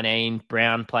played 19,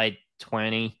 Brown played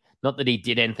 20. Not that he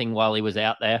did anything while he was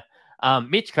out there.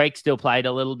 Mitch Creek still played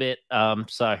a little bit,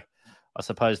 so I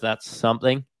suppose that's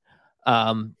something.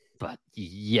 But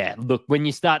yeah, look, when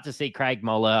you start to see Craig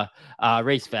Moller,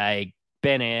 Reece Fague,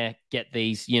 Ben Air get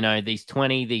these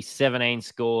 20, these 17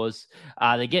 scores.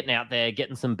 They're getting out there,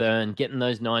 getting some burn, getting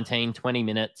those 19, 20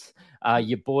 minutes.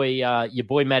 Your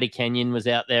boy Matty Kenyon was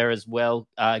out there as well,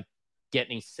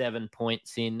 getting his 7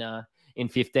 points in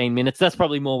 15 minutes. That's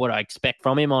probably more what I expect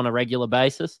from him on a regular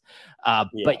basis.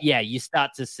 But yeah, you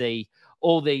start to see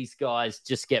all these guys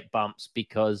just get bumps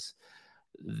because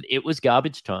it was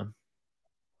garbage time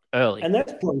early. And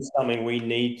that's probably something we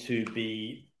need to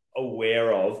be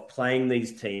aware of, playing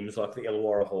these teams like the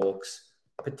Illawarra Hawks,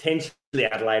 potentially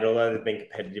Adelaide, although they've been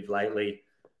competitive lately,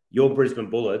 your Brisbane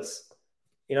Bullets.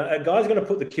 You know, a guy's going to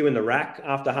put the cue in the rack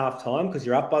after half time because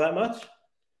you're up by that much.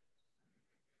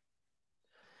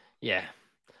 Yeah.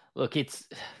 Look, it's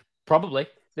going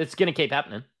to keep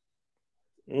happening.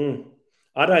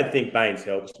 I don't think Baines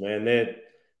helps, man.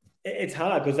 It's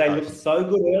hard because they look so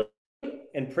good early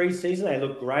and pre-season. They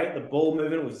look great. The ball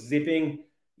movement was zipping.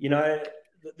 You know,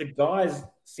 the guys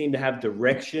seem to have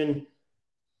direction.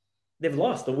 They've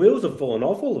lost. The wheels have fallen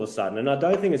off all of a sudden, and I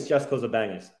don't think it's just because of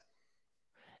Bangers.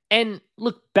 And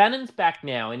look, Bannon's back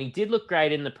now, and he did look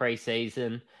great in the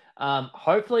preseason.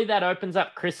 Hopefully that opens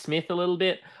up Chris Smith a little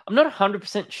bit. I'm not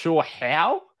 100% sure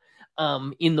how,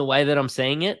 in the way that I'm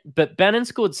seeing it, but Bannon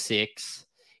scored 6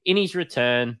 in his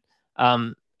return.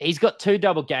 He's got 2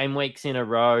 double game weeks in a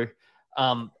row.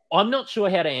 I'm not sure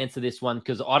how to answer this one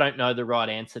because I don't know the right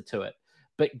answer to it.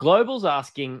 But Global's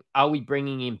asking, are we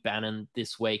bringing in Bannon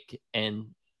this week? And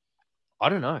I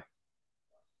don't know.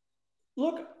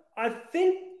 Look, I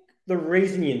think the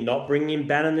reason you're not bringing in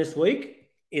Bannon this week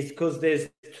is because there's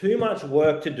too much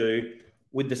work to do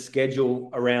with the schedule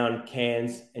around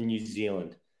Cairns and New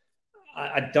Zealand.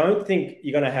 I don't think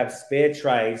you're going to have spare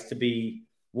trays to be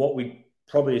what we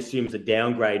probably assume is a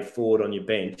downgrade forward on your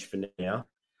bench for now.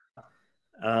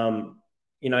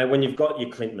 You know, when you've got your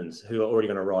Clintmans who are already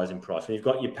going to rise in price, when you've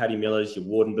got your Paddy Millers, your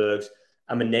Wardenbergs,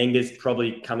 Menenga's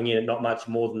probably coming in at not much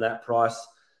more than that price.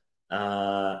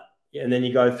 And then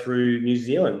you go through New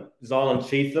Zealand. Zylan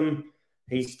Cheatham,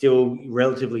 he's still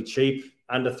relatively cheap,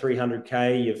 under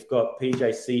 300K. You've got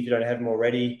PJC if you don't have him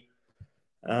already.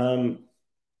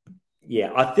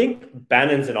 Yeah, I think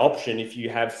Bannon's an option if you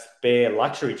have spare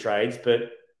luxury trades,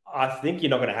 but I think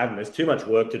you're not going to have him. There's too much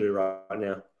work to do right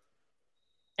now.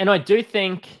 And I do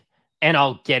think, and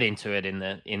I'll get into it in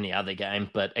the other game,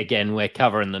 but again, we're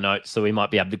covering the notes, so we might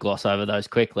be able to gloss over those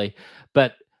quickly.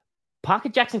 But Parker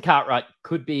Jackson Cartwright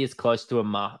could be as close to a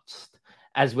must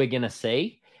as we're going to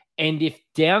see. And if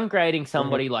downgrading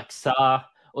somebody like Saar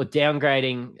or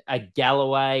downgrading a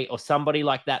Galloway or somebody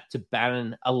like that to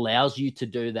Bannon allows you to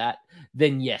do that,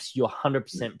 then yes, you're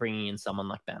 100% bringing in someone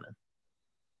like Bannon.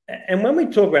 And when we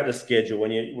talk about the schedule,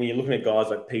 when you're looking at guys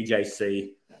like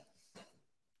PJC,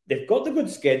 they've got the good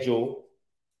schedule,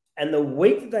 and the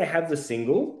week that they have the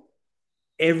single,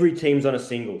 every team's on a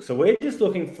single. So we're just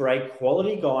looking for a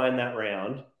quality guy in that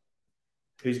round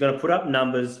who's going to put up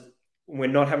numbers. We're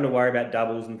not having to worry about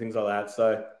doubles and things like that.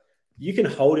 So you can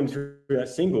hold him through that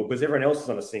single because everyone else is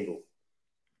on a single.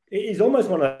 He's almost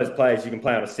one of those players you can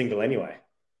play on a single anyway.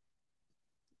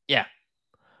 Yeah,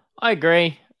 I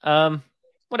agree.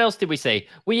 What else did we see?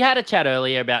 We had a chat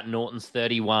earlier about Norton's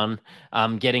 31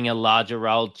 getting a larger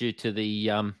role due to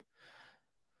the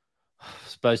I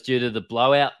suppose due to the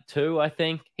blowout too, I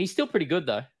think. He's still pretty good,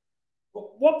 though.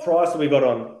 What price have we got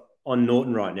on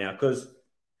Norton right now? Because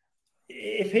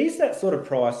if he's that sort of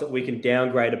price that we can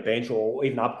downgrade a bench or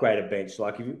even upgrade a bench,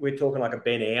 like if we're talking like a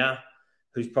Ben Eyre,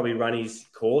 who's probably run his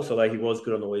course, although he was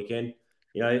good on the weekend,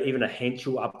 even a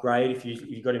Henschel upgrade if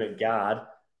you got him at guard.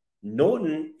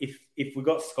 Norton, if we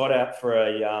got Scott out for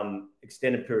a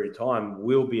extended period of time,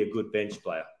 will be a good bench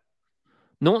player.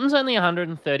 Norton's only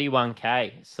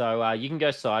 131k, so you can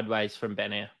go sideways from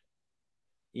Ben Eyre.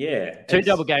 Yeah. 2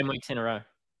 double game weeks in a row.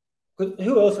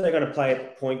 Who else are they going to play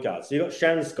at point guard? So you've got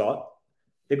Shannon Scott.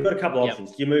 They've got a couple of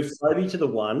options. You move Sobey to the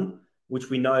 1, which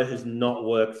we know has not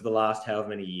worked for the last however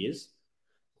many years.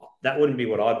 That wouldn't be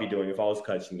what I'd be doing if I was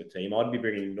coaching the team. I'd be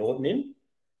bringing Norton in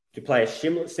to play a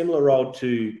similar role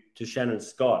to Shannon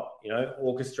Scott,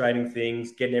 orchestrating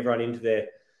things, getting everyone into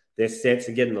their sets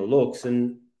and getting the looks.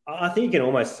 And I think you can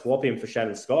almost swap him for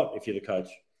Shannon Scott if you're the coach.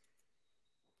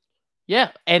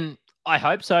 Yeah, and I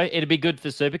hope so. It'd be good for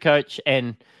Supercoach.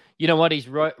 And you know what? He's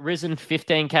risen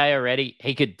 15k already.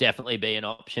 He could definitely be an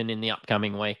option in the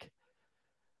upcoming week.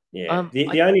 Yeah.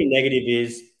 The only negative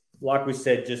is, like we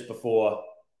said just before,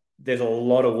 there's a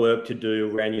lot of work to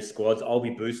do around your squads. I'll be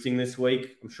boosting this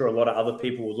week. I'm sure a lot of other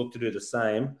people will look to do the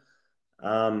same.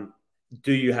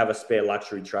 Do you have a spare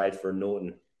luxury trade for a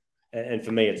Norton? And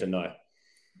for me, it's a no.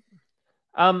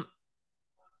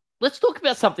 Let's talk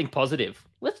about something positive.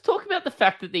 Let's talk about the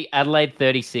fact that the Adelaide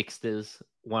 36ers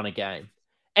won a game.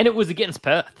 And it was against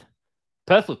Perth.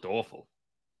 Perth looked awful.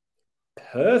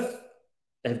 Perth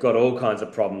have got all kinds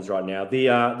of problems right now. The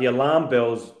alarm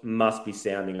bells must be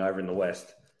sounding over in the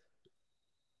West.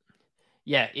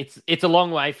 Yeah, it's a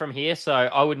long way from here, so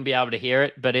I wouldn't be able to hear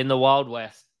it. But in the Wild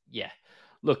West, yeah.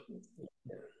 Look,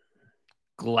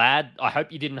 I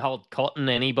hope you didn't hold Cotton,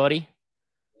 anybody.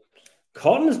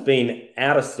 Cotton's been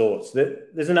out of sorts.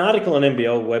 There's an article on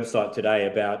NBL website today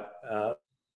about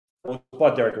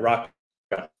by Derek Rucker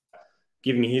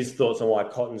giving his thoughts on why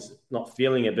Cotton's not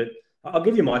feeling it. But I'll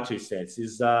give you my 2 cents.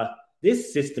 Is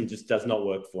this system just does not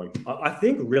work for him. I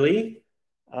think really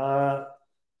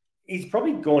he's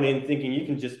probably gone in thinking you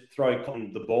can just throw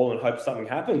Cotton the ball and hope something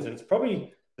happens. And it's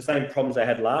probably the same problems they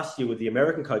had last year with the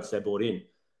American coach they brought in.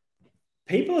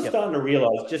 People are starting to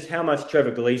realise just how much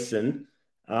Trevor Gleeson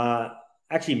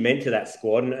actually meant to that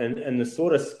squad and the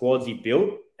sort of squads he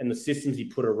built and the systems he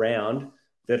put around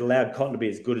that allowed Cotton to be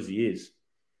as good as he is.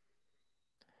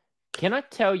 Can I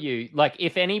tell you, like,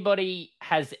 if anybody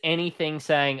has anything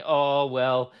saying, oh,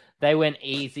 well, they went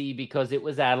easy because it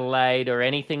was Adelaide or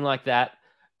anything like that,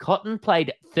 Cotton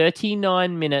played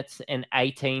 39 minutes and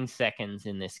 18 seconds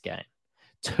in this game.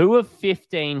 2 of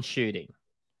 15 shooting.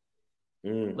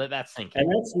 Let that sink in.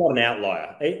 And that's not an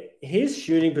outlier. His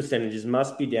shooting percentages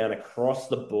must be down across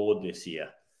the board this year.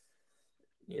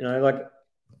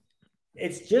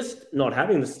 It's just not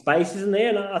happening. The space isn't there.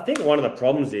 And I think one of the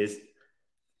problems is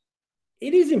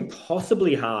it is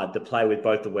impossibly hard to play with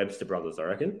both the Webster brothers, I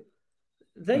reckon.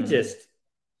 They're just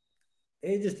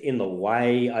in the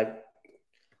way.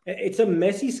 It's a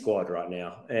messy squad right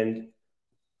now. And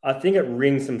I think it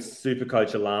rings some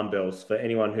Supercoach alarm bells for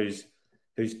anyone who's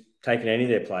taken any of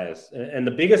their players. And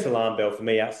the biggest alarm bell for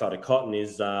me outside of Cotton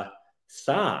is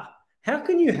Sarr. How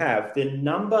can you have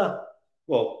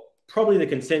probably the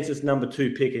consensus number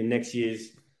 2 pick in next year's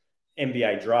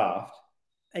NBA draft,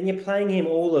 and you're playing him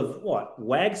all of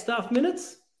Wagstaff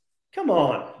minutes? Come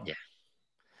on. Yeah.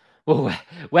 Well,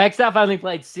 Wagstaff only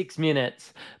played 6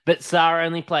 minutes, but Sarr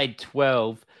only played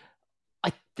 12.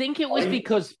 I think it was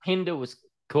because Pinder was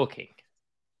cooking.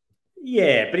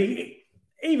 Yeah, but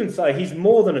even so, he's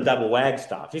more than a double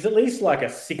Wagstaff. He's at least like a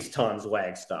 6 times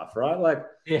Wagstaff, right?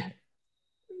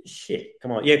 Shit,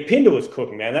 come on. Yeah, Pinder was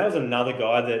cooking, man. That was another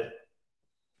guy that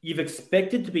you've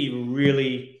expected to be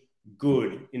really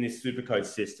good in this Supercoach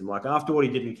system. Like after what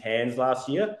he did in Cairns last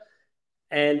year.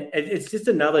 And it's just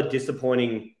another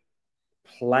disappointing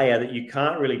player that you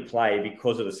can't really play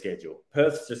because of the schedule.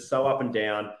 Perth's just so up and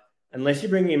down. Unless you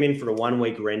bring him in for a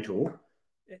 1-week rental,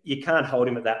 you can't hold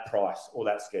him at that price or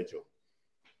that schedule.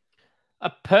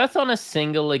 A Perth on a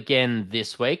single again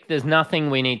this week. There's nothing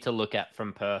we need to look at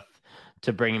from Perth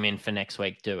to bring him in for next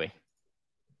week, do we?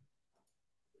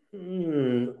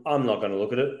 I'm not going to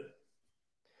look at it.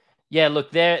 Yeah,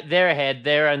 look, they're ahead.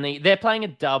 They're playing a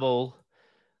double.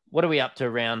 What are we up to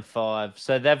round 5?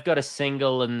 So they've got a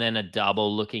single and then a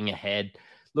double looking ahead.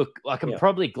 Look, I can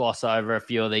probably gloss over a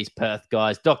few of these Perth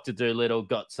guys. Dr. Doolittle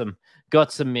got some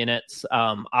minutes.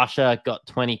 Usher got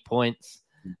 20 points.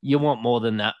 You want more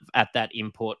than that at that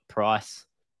import price.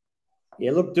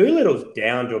 Yeah, look, Doolittle's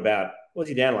down to what's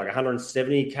he down, like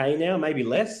 170K now, maybe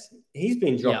less? He's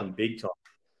been dropping big time.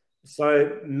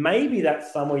 So maybe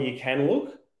that's somewhere you can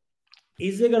look.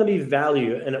 Is there going to be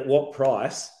value and at what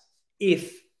price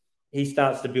if he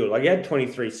starts to build? Like he had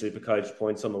 23 Supercoach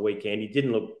points on the weekend. He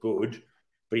didn't look good,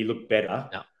 but he looked better.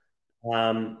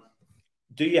 No.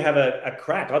 Do you have a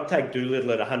crack? I'd take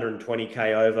Doolittle at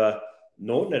 120K over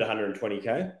Norton at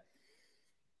 120K.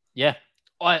 Yeah,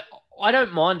 I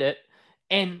don't mind it.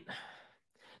 And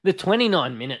the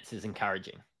 29 minutes is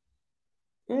encouraging.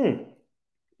 They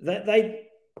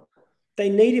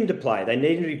need him to play. They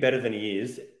need him to be better than he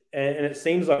is. And it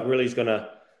seems like Riley's going to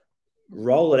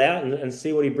roll it out and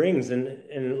see what he brings. And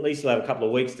at least he'll have a couple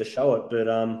of weeks to show it. But,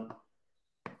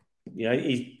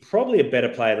 he's probably a better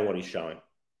player than what he's showing.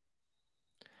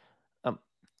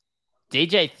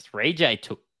 DJ 3J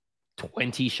took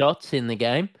 20 shots in the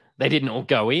game. They didn't all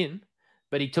go in,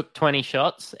 but he took 20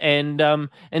 shots and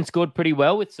scored pretty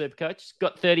well with Supercoach.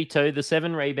 Got 32. The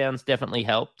 7 rebounds definitely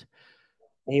helped.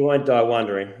 He won't die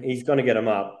wondering. He's going to get him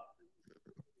up.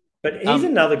 But he's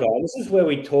another guy. This is where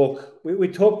we talk. We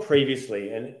talked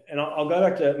previously, and I'll go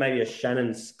back to maybe a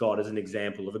Shannon Scott as an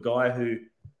example of a guy who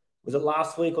was it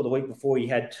last week or the week before. He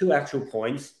had 2 actual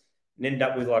points and ended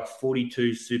up with like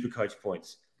 42 Supercoach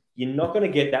points. You're not going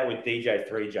to get that with DJ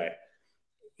 3J.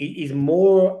 He's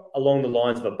more along the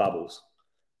lines of a Bubbles.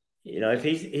 If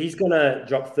he's going to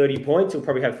drop 30 points, he'll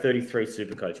probably have 33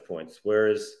 Supercoach points.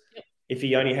 Whereas if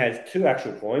he only has 2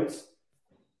 actual points,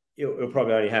 he'll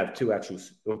probably only have 2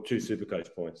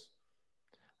 Supercoach points.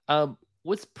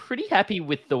 Was pretty happy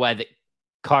with the way that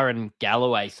Kyron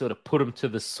Galloway sort of put him to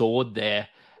the sword there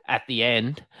at the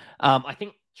end. I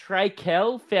think Trey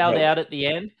Kell fouled out at the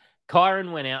end.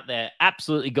 Kyron went out there,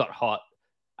 absolutely got hot.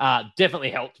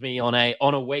 Definitely helped me on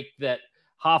a week that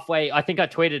halfway. I think I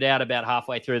tweeted out about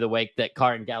halfway through the week that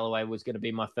Kyron Galloway was going to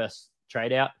be my first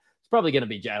trade out. It's probably going to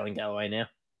be Jalen Galloway now.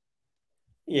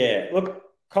 Yeah, look,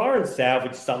 Kyron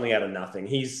salvaged something out of nothing.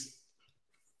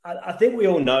 I think we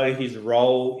all know his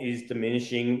role is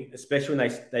diminishing, especially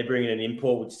when they bring in an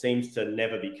import, which seems to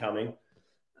never be coming.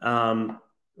 On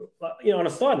a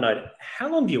side note, how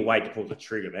long do you wait to pull the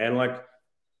trigger, man? Like,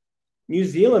 New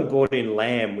Zealand brought in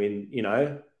Lamb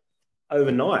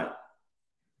overnight.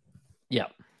 Yeah.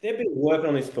 They've been working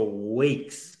on this for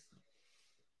weeks.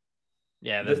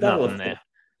 Yeah, there's nothing there.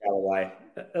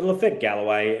 It'll affect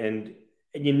Galloway, and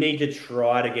you need to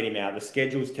try to get him out. The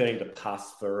schedule's turning to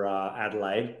pus for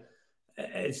Adelaide.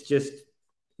 It's just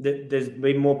there's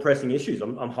been more pressing issues.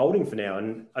 I'm holding for now,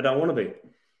 and I don't want to be.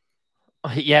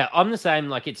 Yeah, I'm the same.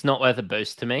 Like, it's not worth a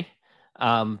boost to me.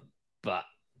 But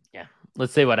yeah,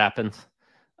 let's see what happens.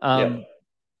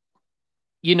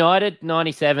 United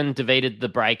 97 defeated the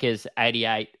Breakers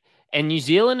 88, and New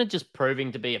Zealand are just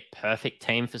proving to be a perfect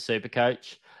team for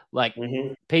Supercoach. Like,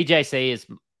 PJC is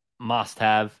must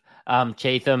have.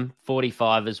 Cheatham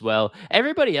 45 as well.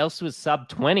 Everybody else was sub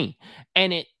 20,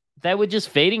 and they were just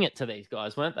feeding it to these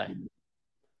guys, weren't they?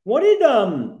 What did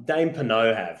Dame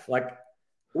Pinot have? Like,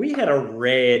 we had a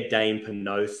rare Dame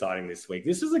Pinot sighting this week.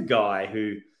 This is a guy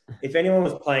who, if anyone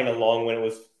was playing along when it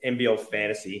was NBL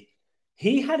Fantasy,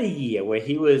 he had a year where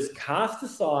he was cast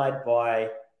aside by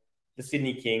the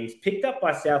Sydney Kings, picked up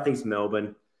by Southeast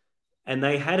Melbourne, and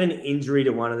they had an injury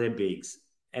to one of their bigs.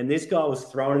 And this guy was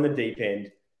thrown in the deep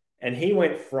end, and he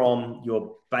went from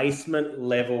your basement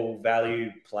level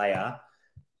value player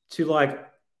to like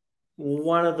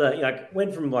one of the,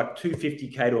 went from like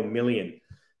 250K to $1 million.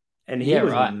 And he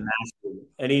was massive.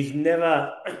 And he's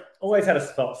never, always had a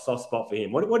soft spot for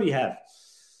him. What do you have?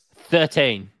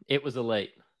 13. It was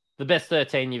elite. The best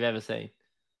 13 you've ever seen.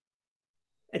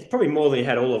 It's probably more than he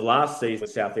had all of last season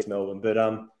with Southeast Melbourne. But,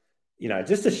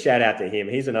 just a shout out to him.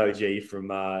 He's an OG from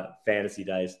fantasy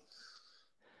days.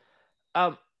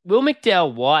 Will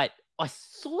McDowell White, I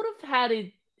sort of had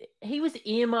it. He was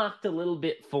earmarked a little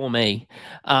bit for me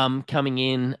coming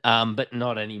in, but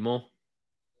not anymore.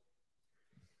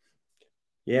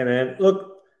 Yeah, man.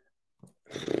 Look,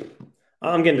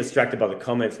 I'm getting distracted by the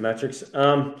comments, Matrix.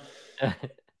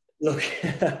 Look,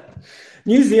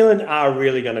 New Zealand are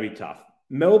really going to be tough.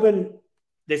 Melbourne,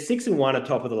 they're 6-1 at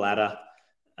top of the ladder.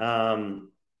 They're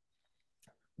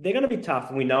going to be tough,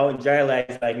 and we know it, and JLA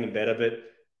is making it better, but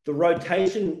the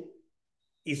rotation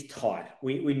is tight.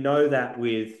 We know that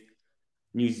with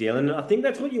New Zealand. And I think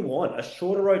that's what you want, a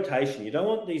shorter rotation. You don't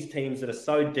want these teams that are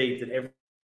so deep that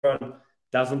everyone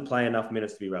doesn't play enough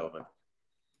minutes to be relevant.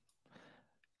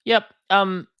 Yep.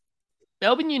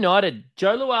 Melbourne United,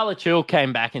 Joe Luala-Chul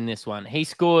came back in this one. He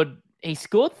scored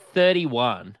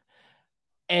 31,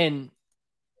 and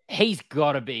he's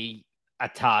got to be a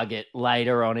target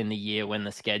later on in the year when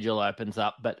the schedule opens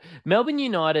up. But Melbourne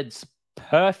United's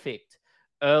perfect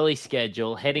early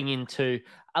schedule heading into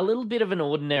a little bit of an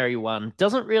ordinary one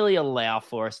doesn't really allow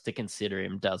for us to consider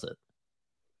him, does it?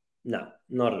 No,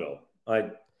 not at all.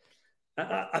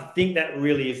 I think that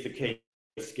really is the key.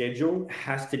 The schedule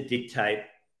has to dictate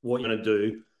what you're going to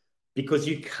do, because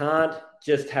you can't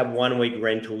just have 1 week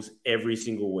rentals every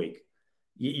single week.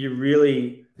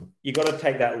 You got to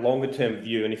take that longer term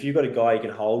view. And if you've got a guy you can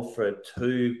hold for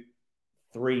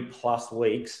 2-3+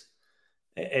 weeks,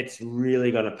 it's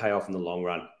really going to pay off in the long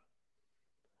run.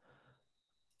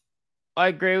 I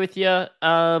agree with you.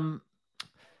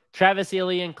 Travis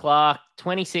Ilian Clark,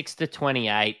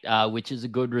 26-28, which is a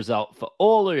good result for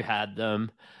all who had them.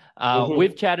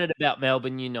 We've chatted about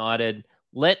Melbourne United.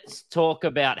 Let's talk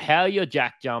about how your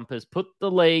Jack Jumpers put the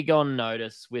league on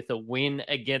notice with a win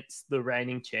against the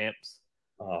reigning champs.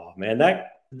 Oh, man,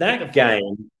 that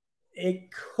game,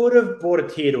 it could have brought a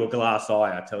tear to a glass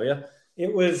eye, I tell you.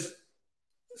 It was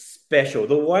special.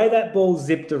 The way that ball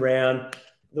zipped around,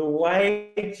 the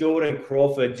way Jordan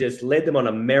Crawford just led them on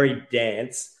a merry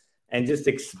dance and just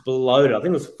exploded. I think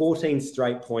it was 14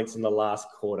 straight points in the last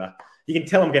quarter. You can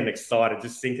tell I'm getting excited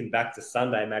just thinking back to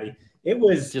Sunday, Matty. It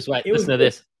was... Just wait, listen to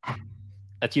this.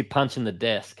 That's you punching the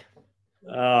desk.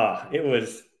 It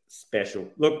was special.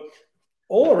 Look,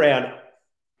 all around,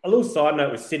 a little side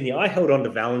note with Sydney, I held on to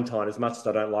Valentine as much as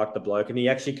I don't like the bloke, and he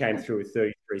actually came through with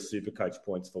 33 Supercoach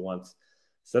points for once.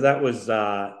 So that was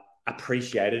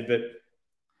appreciated. But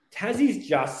Tassie's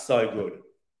just so good.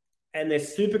 And they're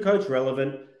Supercoach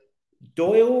relevant.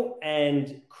 Doyle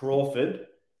and Crawford,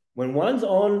 when one's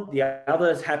on, the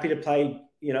other's happy to play,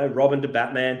 Robin to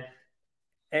Batman.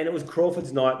 And it was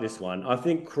Crawford's night, this one. I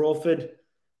think Crawford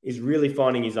is really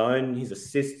finding his own. His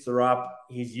assists are up.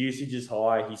 His usage is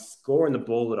high. He's scoring the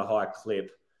ball at a high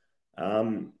clip.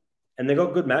 And they've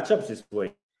got good matchups this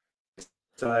week.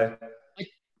 So...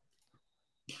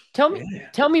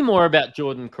 Tell me more about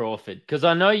Jordan Crawford, because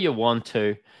I know you want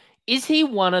to. Is he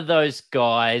one of those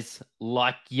guys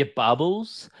like your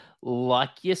Bubbles, like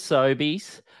your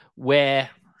Sobies, where,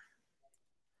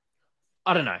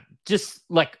 I don't know, just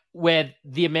like where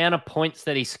the amount of points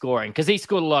that he's scoring, because he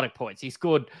scored a lot of points. He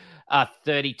scored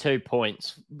 32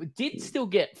 points, did still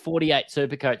get 48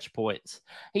 Supercoach points.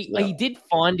 He did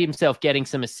find himself getting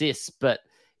some assists, but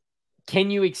can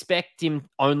you expect him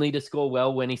only to score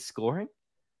well when he's scoring?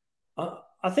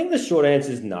 I think the short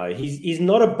answer is no. He's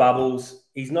not a Bubbles.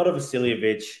 He's not a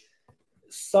Vasiljevic.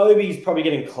 Sobey's probably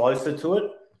getting closer to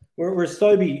it. Whereas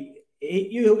Sobey,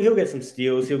 he'll get some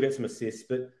steals, he'll get some assists,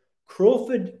 but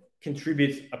Crawford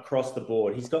contributes across the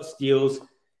board. He's got steals.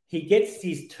 He gets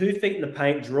his 2 feet in the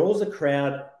paint, draws a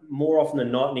crowd more often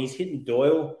than not, and he's hitting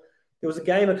Doyle. There was a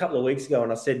game a couple of weeks ago,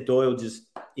 and I said Doyle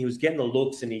he was getting the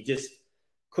looks, and he just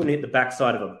couldn't hit the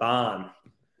backside of a barn.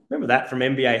 Remember that from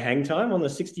NBA Hang Time on the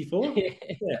 64?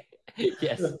 Yeah.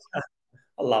 Yes.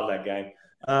 I love that game.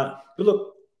 But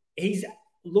look, he's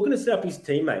looking to set up his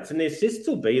teammates, and the assists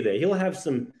will be there. He'll have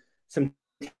some 10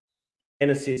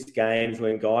 assist games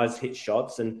when guys hit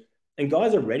shots, and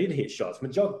guys are ready to hit shots.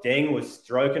 Majok Deng was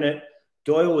stroking it.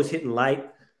 Doyle was hitting late.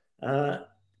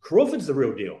 Crawford's the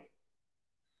real deal.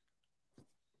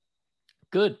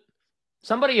 Good.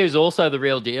 Somebody who's also the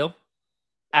real deal,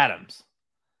 Adams.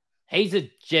 He's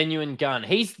a genuine gun.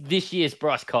 He's this year's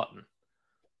Bryce Cotton.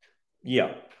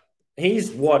 Yeah.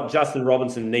 He's what Justin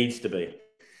Robinson needs to be.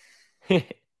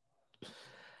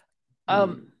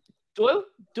 Doyle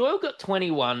got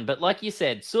 21, but like you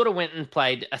said, sort of went and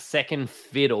played a second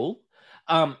fiddle.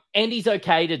 And he's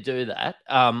okay to do that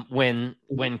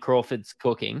when Crawford's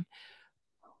cooking.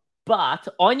 But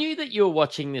I knew that you were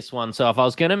watching this one, so if I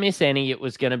was going to miss any, it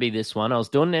was going to be this one. I was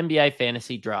doing an NBA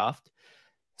fantasy draft.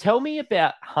 Tell me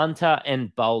about Hunter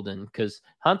and Bolden, because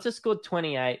Hunter scored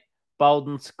 28,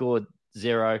 Bolden scored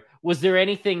 0. Was there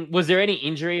any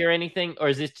injury or anything, or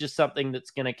is this just something that's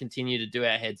going to continue to do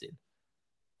our heads in?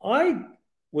 I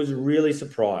was really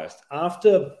surprised.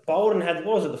 After Bolden had,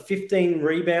 what was it, the 15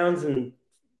 rebounds and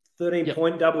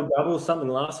 13-point double-double, something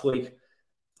last week,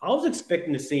 I was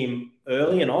expecting to see him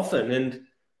early and often, and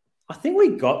I think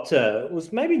we got to, it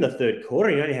was maybe in the third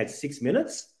quarter, he only had 6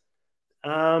 minutes.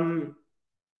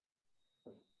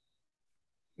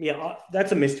 Yeah,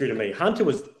 that's a mystery to me. Hunter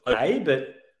was okay,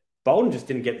 but Bolden just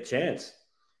didn't get the chance.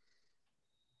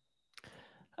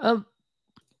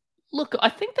 Look, I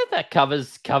think that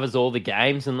covers all the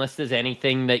games, unless there's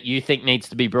anything that you think needs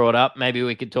to be brought up. Maybe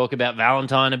we could talk about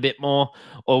Valentine a bit more,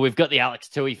 or we've got the Alex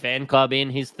Tui fan club in.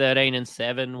 His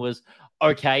 13-7 was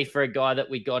okay for a guy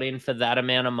that we got in for that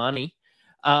amount of money.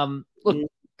 Look,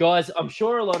 guys, I'm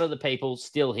sure a lot of the people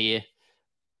still here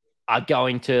are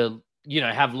going to,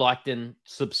 have liked and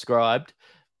subscribed.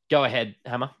 Go ahead,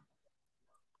 Hammer.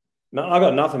 No, I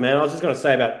got nothing, man. I was just going to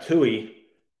say about Tui.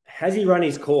 Has he run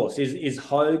his course? Is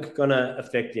Hogue going to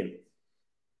affect him?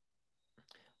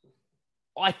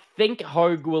 I think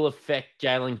Hogue will affect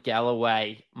Jalen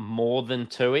Galloway more than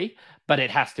Tui, but it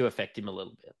has to affect him a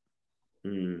little bit.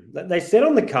 They said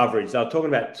on the coverage, they were talking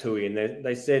about Tui, and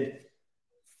they said,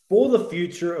 for the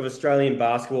future of Australian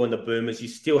basketball and the Boomers, you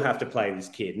still have to play this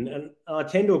kid. And I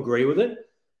tend to agree with it,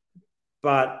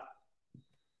 but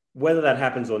whether that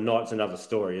happens or not, it's another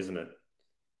story, isn't it?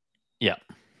 Yeah.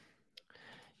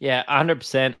 Yeah,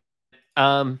 100%.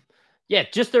 Yeah,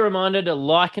 just a reminder to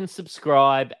like and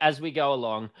subscribe as we go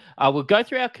along. We'll go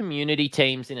through our community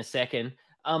teams in a second.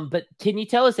 But can you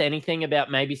tell us anything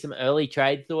about maybe some early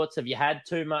trade thoughts? Have you had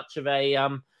too much of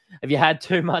a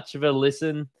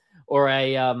listen or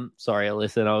a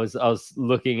listen? I was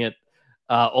looking at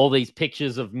all these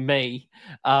pictures of me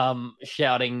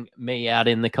shouting me out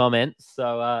in the comments.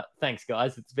 So thanks,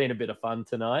 guys. It's been a bit of fun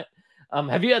tonight.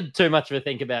 Have you had too much of a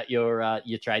think about your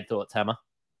trade thoughts, Hammer?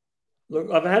 Look,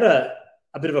 I've had a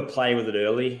bit of a play with it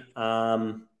early.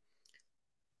 I'm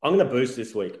going to boost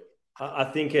this week. I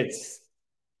think it's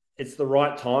the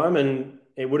right time, and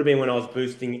it would have been when I was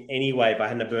boosting anyway if I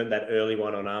hadn't burnt that early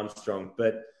one on Armstrong,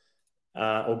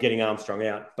 or getting Armstrong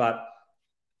out. But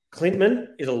Clintman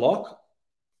is a lock.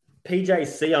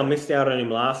 PJC, I missed out on him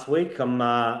last week. I'm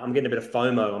getting a bit of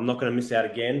FOMO. I'm not going to miss out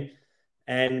again.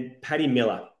 And Paddy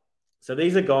Miller. So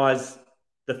these are guys,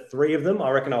 the three of them,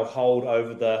 I reckon I'll hold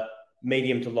over the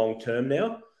medium to long term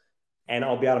now. And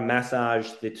I'll be able to massage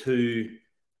the two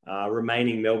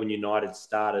remaining Melbourne United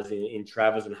starters in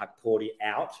Travers and Huckporty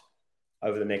out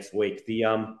over the next week.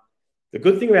 The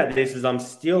good thing about this is I'm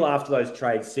still, after those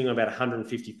trades, sitting on about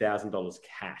 $150,000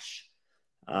 cash,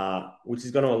 which is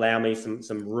going to allow me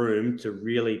some room to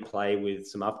really play with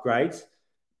some upgrades,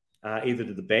 either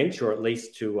to the bench or at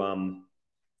least to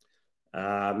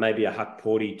maybe a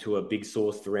Huckporty to a big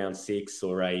source for round 6,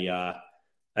 or a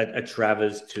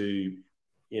Travers to,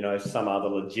 some other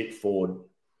legit forward.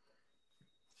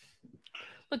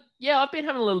 Look, yeah, I've been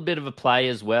having a little bit of a play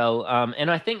as well,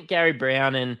 and I think Gary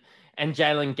Brown and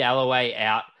Jalen Galloway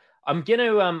out. I'm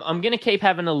gonna keep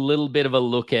having a little bit of a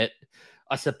look at,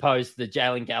 I suppose, the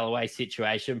Jalen Galloway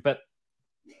situation, but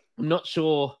I'm not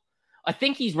sure. I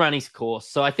think he's run his course,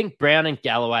 so I think Brown and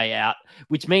Galloway out,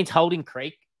 which means holding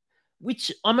Creek,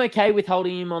 which I'm okay with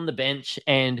holding him on the bench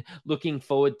and looking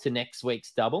forward to next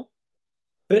week's double.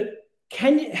 But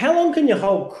how long can you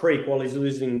hold Creek while he's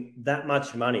losing that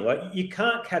much money? Like, you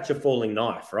can't catch a falling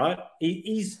knife, right?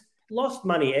 He's lost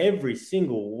money every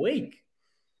single week.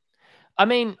 I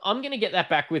mean, I'm going to get that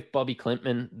back with Bobby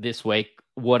Clintman this week,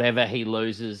 whatever he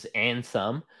loses and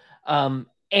some.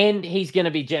 And he's going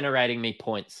to be generating me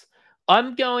points.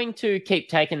 I'm going to keep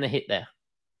taking the hit there.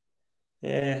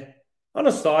 Yeah. On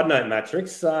a side note,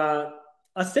 Matrix, I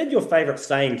said your favorite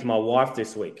saying to my wife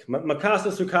this week,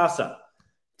 Makasa Sukasa.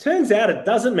 Turns out it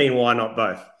doesn't mean why not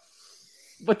both.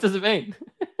 What does it mean?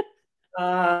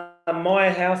 My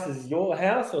house is your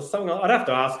house or something. I'd have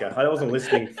to ask her. I wasn't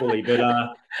listening fully, but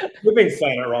we've been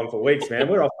saying it wrong for weeks, man.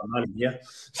 We're off the money here.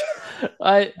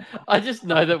 I just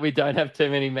know that we don't have too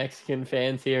many Mexican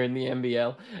fans here in the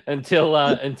NBL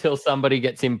until somebody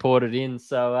gets imported in.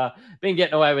 So been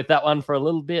getting away with that one for a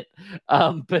little bit.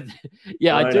 But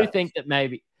yeah, I do think that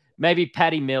maybe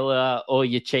Paddy Miller or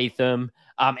your Cheatham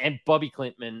and Bobby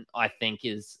Clintman, I think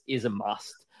is a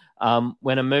must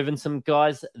when I'm moving some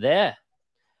guys there.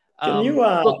 Can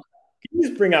you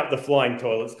just bring up the flying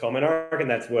toilets comment? I reckon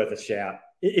that's worth a shout.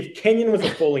 If Kenyon was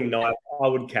a falling knife, I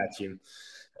would catch him.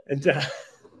 And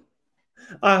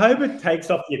I hope it takes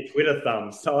off your Twitter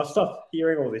thumbs so I stop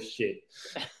hearing all this shit.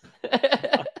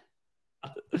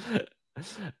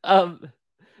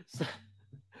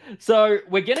 So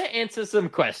we're going to answer some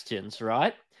questions,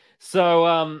 right?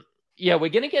 So, yeah, we're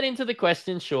going to get into the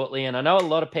questions shortly. And I know a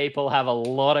lot of people have a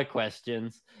lot of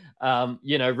questions.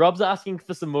 Rob's asking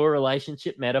for some more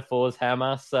relationship metaphors,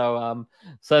 Hammer. So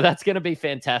that's going to be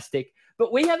fantastic.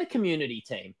 But we have a community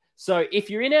team. So if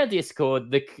you're in our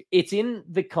Discord, it's in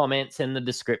the comments and the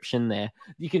description there.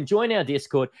 You can join our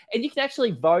Discord and you can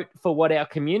actually vote for what our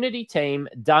community team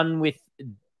done with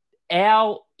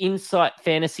our Insight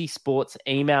Fantasy Sports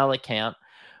email account,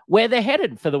 where they're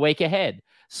headed for the week ahead.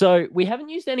 So we haven't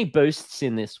used any boosts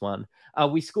in this one.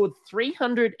 We scored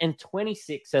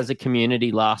 326 as a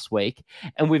community last week,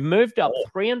 and we've moved up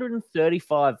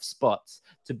 335 spots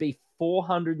to be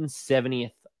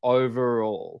 470th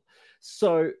overall.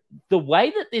 So the way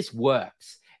that this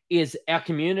works is our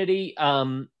community,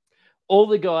 all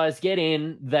the guys get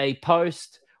in, they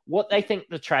post what they think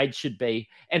the trade should be,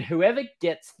 and whoever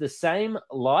gets the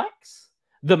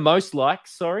most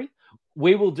likes,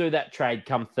 we will do that trade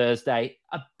come Thursday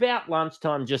about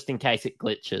lunchtime, just in case it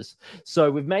glitches.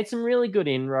 So we've made some really good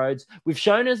inroads. We've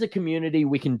shown as a community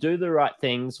we can do the right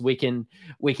things. We can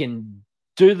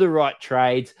do the right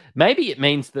trades. Maybe it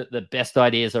means that the best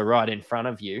ideas are right in front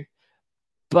of you.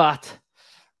 But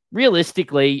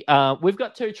realistically, we've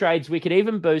got 2 trades we could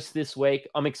even boost this week.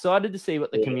 I'm excited to see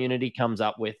what the community comes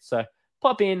up with. So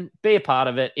pop in, be a part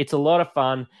of it. It's a lot of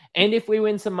fun. And if we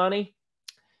win some money,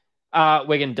 we're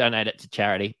going to donate it to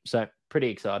charity. So pretty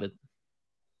excited.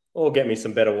 Or get me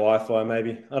some better Wi-Fi,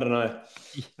 maybe. I don't know.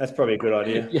 That's probably a good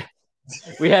idea. Yeah.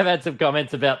 We have had some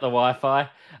comments about the Wi-Fi.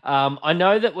 I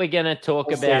know that we're going to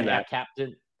talk about our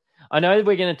captain. I know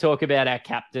we're going to talk about our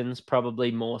captains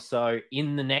probably more so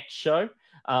in the next show.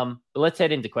 But let's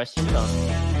head into question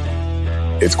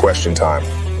time. It's question time.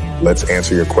 Let's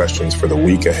answer your questions for the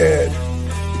week ahead.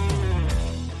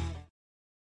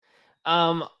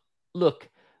 Look,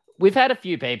 we've had a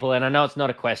few people, and I know it's not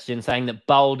a question, saying that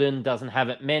Bolden doesn't have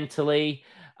it mentally.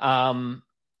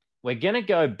 We're going to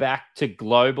go back to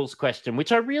Global's question,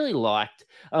 which I really liked.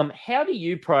 How do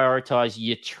you prioritize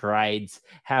your trades,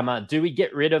 Hammer? Do we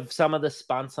get rid of some of the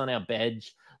spunts on our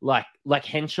bench, like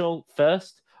Henschel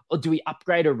first, or do we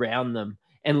upgrade around them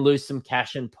and lose some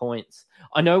cash and points?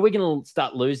 I know we're going to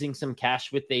start losing some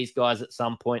cash with these guys at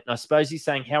some point. And I suppose he's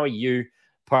saying, how are you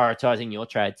prioritizing your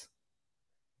trades?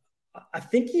 I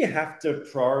think you have to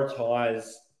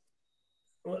prioritize.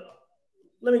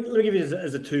 Let me give you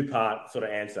as a 2-part sort of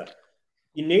answer.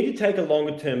 You need to take a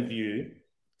longer term view.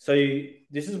 So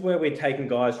this is where we're taking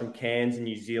guys from Cairns and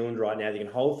New Zealand right now. They can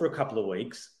hold for a couple of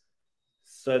weeks.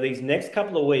 So these next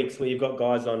couple of weeks where you've got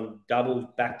guys on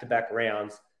double back-to-back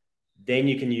rounds, then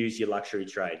you can use your luxury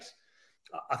trades.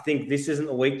 I think this isn't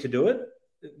the week to do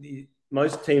it.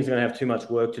 Most teams are going to have too much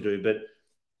work to do. But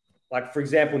like, for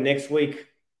example, next week,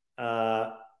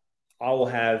 I will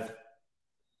have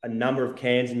a number of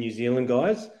Cairns and New Zealand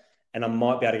guys, and I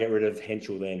might be able to get rid of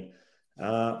Henschel then.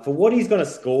 For what he's going to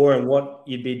score and what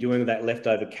you'd be doing with that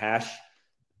leftover cash,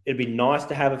 it'd be nice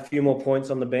to have a few more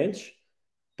points on the bench.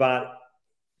 But,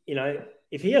 you know,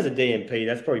 if he has a DMP,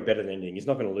 that's probably better than anything. He's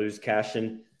not going to lose cash.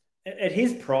 And at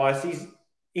his price,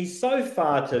 he's so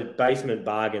far to basement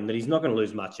bargain that he's not going to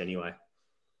lose much anyway.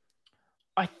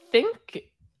 I think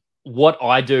what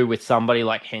I do with somebody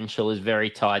like Henschel is very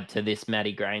tied to this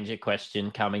Matty Granger question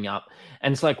coming up.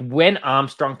 And it's like, when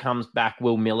Armstrong comes back,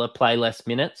 will Miller play less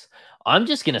minutes? I'm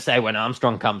just going to say when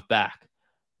Armstrong comes back,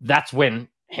 that's when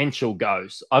Henschel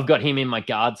goes. I've got him in my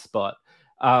guard spot.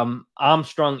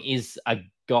 Armstrong is a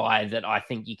guy that I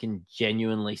think you can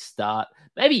genuinely start.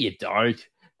 Maybe you don't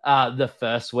the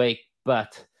first week,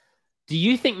 but do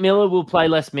you think Miller will play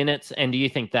less minutes? And do you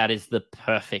think that is the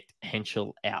perfect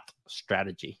Henschel out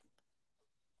strategy?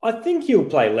 I think he'll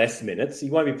play less minutes. He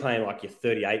won't be playing like your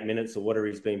 38 minutes or whatever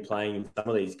he's been playing in some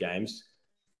of these games.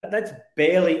 That's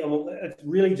barely, it's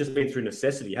really just been through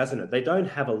necessity, hasn't it? They don't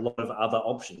have a lot of other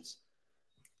options.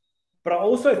 But I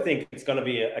also think it's going to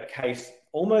be a case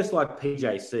almost like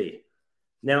PJC.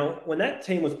 Now, when that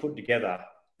team was put together,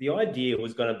 the idea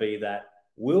was going to be that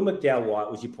Will McDowell-White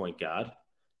was your point guard.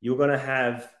 You were going to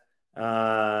have,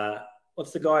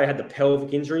 what's the guy who had the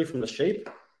pelvic injury from the Sheep?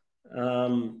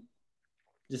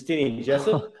 Justinian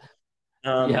Jessup.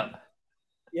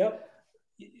 Yep.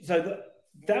 So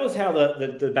that was how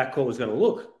the backcourt was going to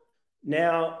look.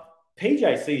 Now,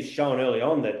 PJC's shown early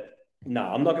on that, no,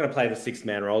 I'm not going to play the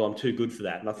 6-man role. I'm too good for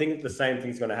that. And I think the same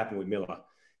thing's going to happen with Miller.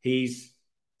 He's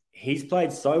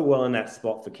played so well in that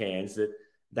spot for Cairns that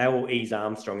they will ease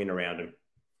Armstrong in around him.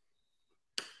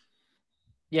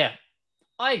 Yeah,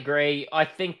 I agree. I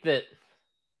think that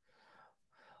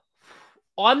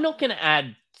I'm not going to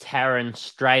add Taran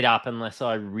straight up unless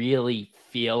I really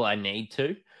feel I need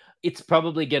to. It's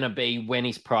probably going to be when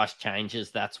his price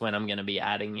changes. That's when I'm going to be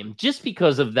adding him, just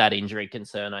because of that injury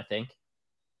concern, I think.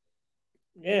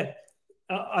 Yeah,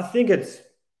 I think it's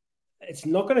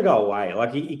not going to go away.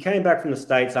 Like he came back from the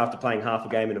States after playing half a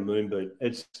game in a moon boot.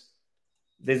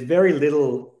 There's very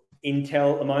little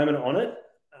intel at the moment on it.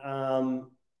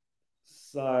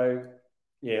 So,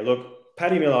 yeah, look,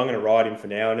 Paddy Miller, I'm going to ride him for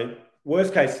now. And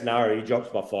worst case scenario, he drops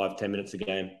by 5-10 minutes a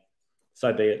game.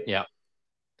 So be it. Yeah.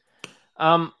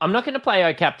 I'm not going to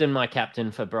play captain my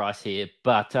captain for Bryce here,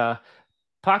 but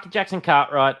Parker Jackson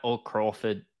Cartwright or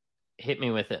Crawford, hit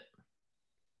me with it.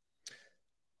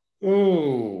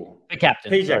 Ooh. For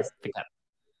captain. PJC. Sorry, for captain.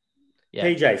 Yeah.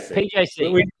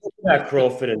 PJC. We talked about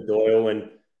Crawford and Doyle, and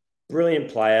brilliant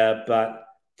player, but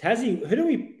Tassie, who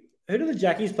do the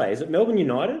Jackies play? Is it Melbourne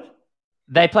United?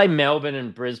 They play Melbourne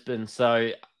and Brisbane, so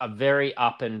a very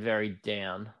up and very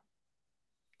down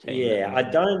team. Yeah,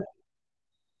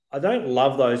 I don't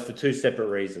love those for two separate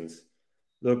reasons.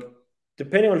 Look,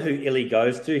 depending on who Illy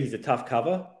goes to, he's a tough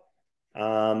cover.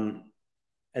 And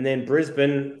then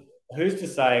Brisbane, who's to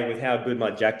say with how good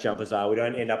my jack jumpers are, we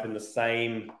don't end up in the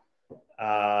same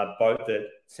boat that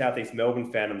Southeast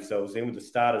Melbourne found themselves in with the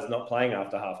starters not playing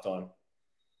after halftime.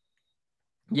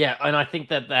 Yeah, and I think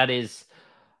that is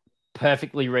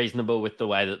perfectly reasonable with the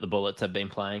way that the Bullets have been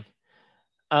playing.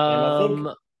 And I think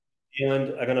New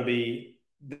Zealand are going to be...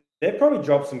 They've probably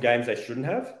dropped some games they shouldn't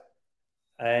have.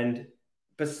 And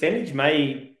percentage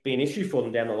may be an issue for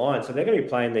them down the line. So they're going to be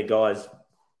playing their guys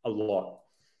a lot.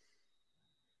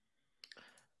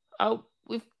 Oh,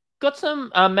 we've got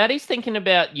some... Matty's thinking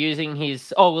about using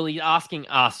his... Oh, well, he's asking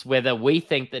us whether we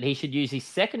think that he should use his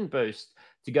second boost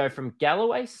to go from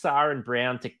Galloway, Sarr and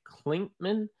Brown to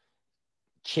Klinkman,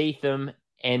 Cheatham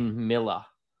and Miller.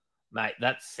 Mate,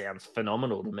 that sounds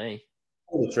phenomenal to me.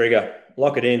 Pull the trigger.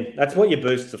 Lock it in. That's what your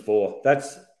boosts are for.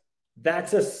 That's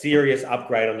a serious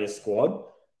upgrade on your squad.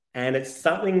 And it's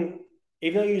something,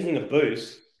 even though you're using a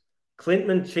boost,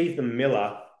 Klinkman, Cheatham,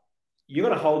 Miller, you're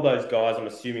going to hold those guys, I'm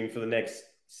assuming, for the next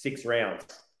 6 rounds.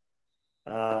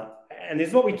 And this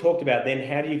is what we talked about then.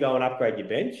 How do you go and upgrade your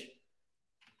bench?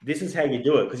 This is how you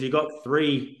do it, because you've got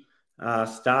 3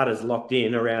 starters locked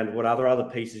in around what other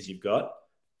pieces you've got.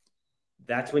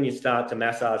 That's when you start to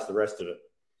massage the rest of it.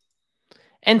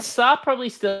 And Sarr probably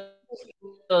still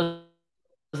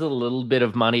has a little bit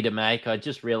of money to make. I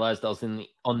just realized I was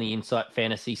on the Insight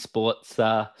Fantasy Sports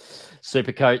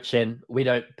Supercoach, and we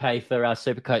don't pay for our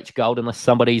Supercoach Gold unless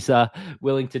somebody's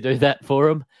willing to do that for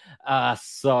him.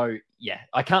 So, yeah,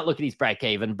 I can't look at his break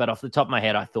even, but off the top of my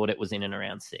head, I thought it was in and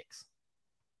around 6.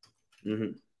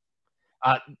 Mm-hmm.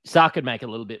 Sarr could make a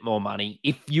little bit more money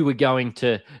if you were going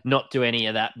to not do any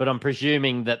of that, but I'm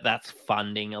presuming that that's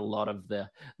funding a lot of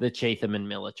the Cheatham and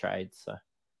Miller trades. So,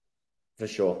 for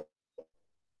sure.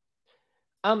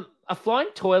 A flying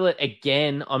toilet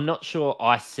again. I'm not sure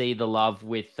I see the love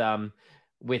with Sam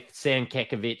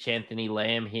Kekovich, Anthony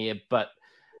Lamb here, but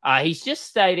he's just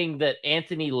stating that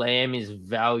Anthony Lamb is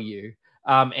value,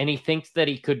 and he thinks that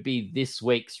he could be this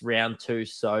week's round 2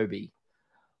 Sobey.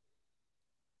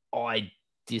 I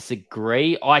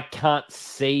disagree. I can't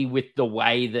see with the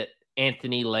way that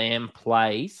Anthony Lamb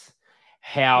plays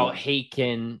how he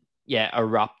can,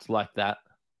 erupt like that.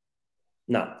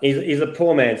 No, he's a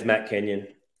poor man's Matt Kenyon.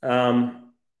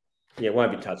 Won't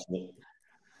be touching it.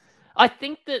 I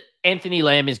think that Anthony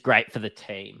Lamb is great for the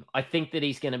team. I think that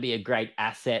he's going to be a great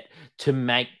asset to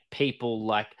make people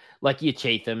like your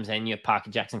Cheathams and your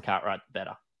Parker Jackson Cartwright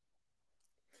better.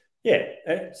 Yeah,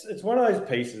 it's one of those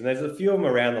pieces, and there's a few of them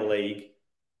around the league.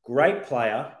 Great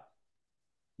player,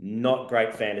 not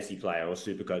great fantasy player or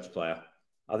Supercoach player.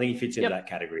 I think he fits into that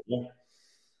category. Yeah.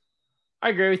 I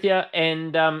agree with you.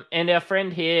 And our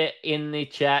friend here in the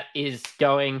chat is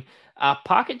going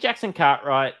Parker Jackson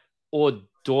Cartwright or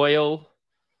Doyle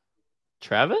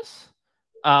Travis.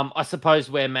 I suppose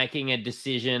we're making a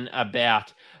decision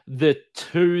about the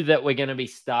 2 that we're going to be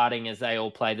starting as they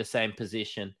all play the same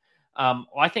position.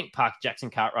 I think Parker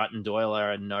Jackson Cartwright and Doyle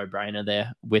are a no-brainer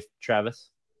there with Travis.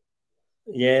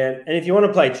 Yeah, and if you want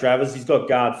to play Travis, he's got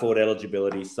guard forward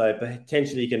eligibility, so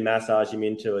potentially you can massage him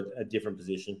into a different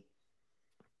position.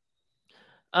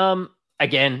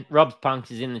 Again, Rob's Punks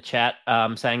is in the chat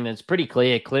saying that it's pretty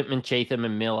clear Klinkman, Cheatham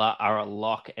and Miller are a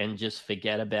lock and just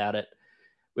forget about it.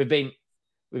 We've been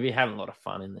having a lot of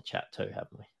fun in the chat too,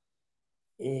 haven't we?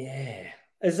 Yeah.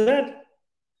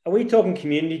 Are we talking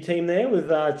community team there with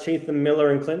Cheatham,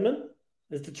 Miller and Klinkman?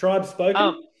 Has the tribe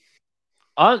spoken?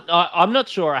 I'm not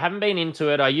sure. I haven't been into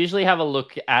it. I usually have a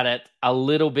look at it a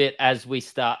little bit as we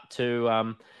start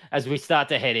to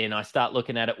head in. I start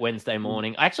looking at it Wednesday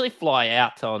morning. I actually fly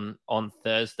out on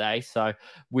Thursday, so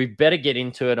we better get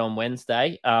into it on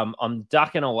Wednesday. I'm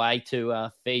ducking away to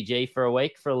Fiji for a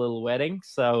week for a little wedding.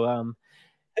 So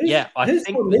who's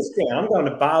putting this down? I'm going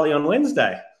to Bali on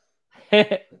Wednesday.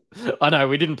 I know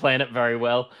we didn't plan it very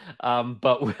well,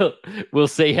 but we'll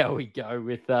see how we go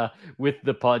with the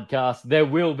podcast. There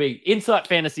will be Insight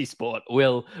Fantasy Sport.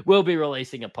 We'll be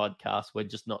releasing a podcast. We're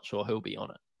just not sure who'll be on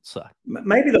it. So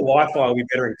maybe the Wi-Fi will be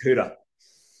better in Kuta.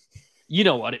 You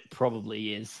know what? It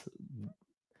probably is.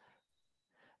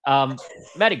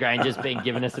 Matty Granger's been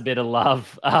giving us a bit of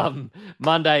love.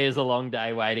 Monday is a long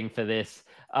day waiting for this.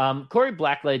 Corey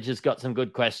Blackledge has got some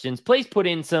good questions. Please put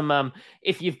in some.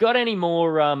 If you've got any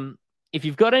more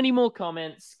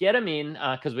comments, get them in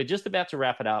because we're just about to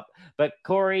wrap it up. But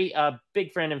Corey, a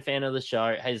big friend and fan of the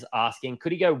show, is asking: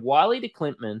 could he go Wiley to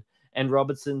Klinkman and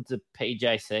Robertson to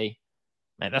PJC?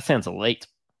 Man, that sounds elite.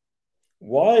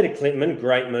 Wiley to Klinkman,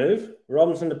 great move.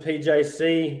 Robinson to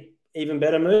PJC, even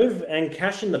better move. And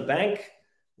cash in the bank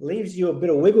leaves you a bit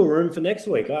of wiggle room for next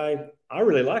week. I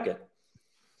really like it.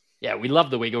 Yeah, we love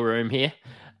the wiggle room here.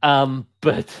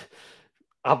 But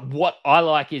what I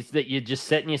like is that you're just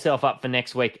setting yourself up for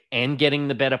next week and getting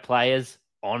the better players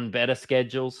on better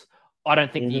schedules. I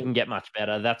don't think you can get much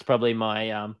better. That's probably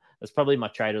my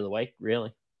trade of the week,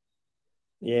 really.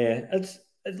 Yeah, it's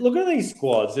look at these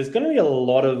squads. There's going to be a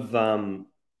lot of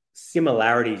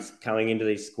similarities coming into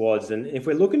these squads, and if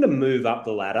we're looking to move up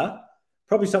the ladder,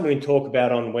 probably something we can talk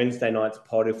about on Wednesday night's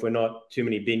pod if we're not too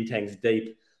many bintangs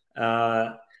deep.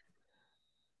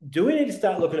 Do we need to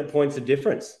start looking at points of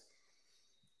difference?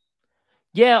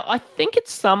 Yeah, I think at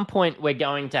some point we're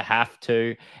going to have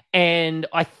to. And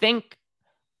I think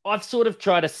I've sort of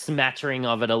tried a smattering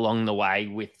of it along the way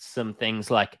with some things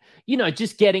like,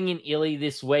 just getting in Illy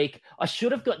this week. I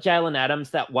should have got Jalen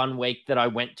Adams that 1 week that I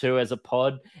went to as a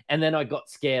pod, and then I got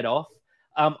scared off.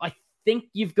 I think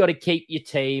you've got to keep your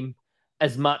team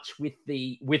as much with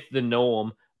the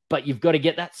norm, but you've got to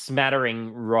get that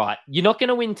smattering right. You're not going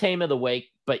to win team of the week,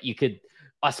 but you could,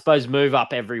 I suppose, move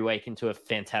up every week into a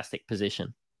fantastic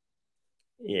position.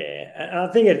 Yeah,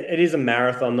 I think it is a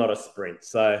marathon, not a sprint.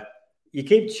 So you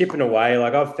keep chipping away.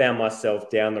 Like, I've found myself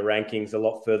down the rankings a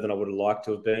lot further than I would have liked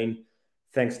to have been,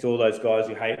 thanks to all those guys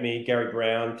who hate me: Gary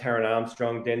Brown, Taron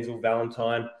Armstrong, Denzel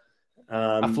Valentine.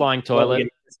 A flying toilet.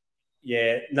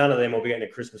 None of them will be getting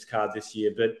a Christmas card this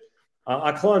year. But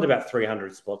I climbed about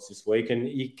 300 spots this week, and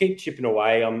you keep chipping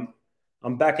away. I'm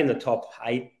back in the top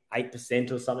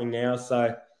 8% or something now.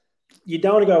 So you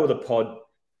don't want to go with a pod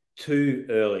too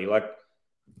early.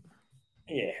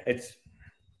 It's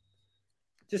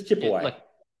just chip away. Look,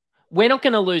 we're not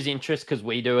going to lose interest because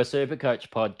we do a Supercoach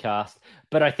podcast,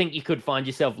 but I think you could find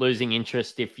yourself losing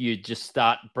interest if you just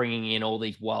start bringing in all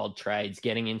these wild trades,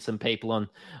 getting in some people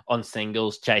on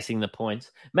singles, chasing the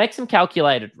points. Make some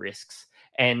calculated risks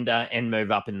and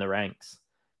move up in the ranks.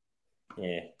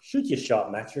 Yeah, shoot your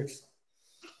shot, Matrix.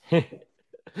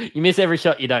 You miss every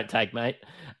shot you don't take, mate.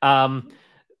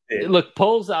 Look,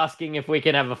 Paul's asking if we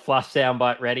can have a flush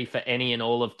soundbite ready for any and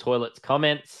all of Toilet's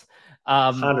comments.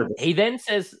 100%. He then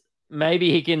says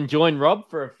maybe he can join Rob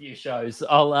for a few shows.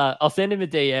 I'll send him a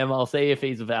DM. I'll see if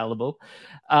he's available.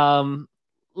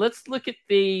 Let's look at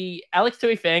the Alex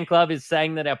Tui fan club is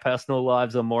saying that our personal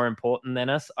lives are more important than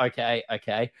us.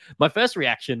 Okay. My first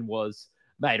reaction was,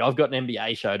 mate, I've got an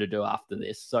NBA show to do after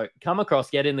this. So come across,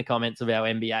 get in the comments of our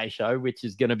NBA show, which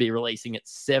is going to be releasing at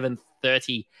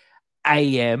 7:30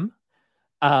 a.m.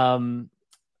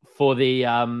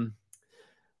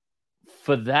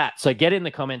 For that. So get in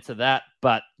the comments of that.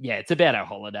 But yeah, it's about our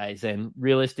holidays. And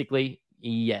realistically,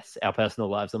 yes, our personal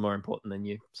lives are more important than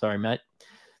you. Sorry, mate.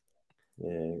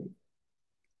 Yeah.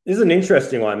 This is an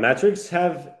interesting one, Matrix.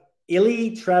 Have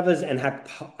Illy, Travers, and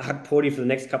Hakporty for the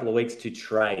next couple of weeks to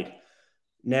trade.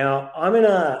 Now, I'm in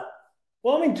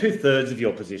 2/3 of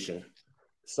your position.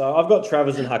 So I've got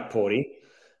Travers and Hakporty,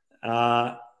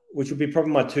 which will be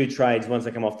probably my 2 trades once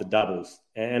I come off the doubles.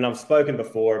 And I've spoken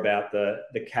before about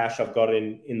the cash I've got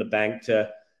in the bank to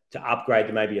upgrade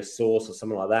to maybe a Source or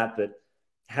something like that. But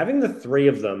having the 3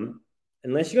 of them,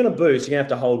 unless you're going to boost, you're going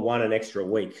to have to hold one an extra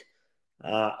week.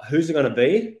 Who's it going to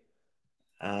be?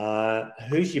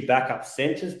 Who's your backup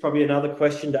centers? Probably another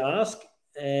question to ask.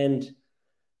 And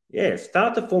yeah,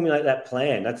 start to formulate that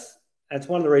plan. That's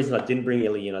one of the reasons I didn't bring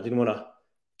Illy in. I didn't want to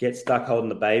get stuck holding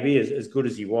the baby, as good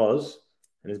as he was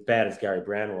and as bad as Gary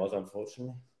Brown was,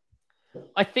 unfortunately.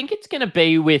 I think it's going to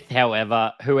be with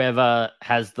whoever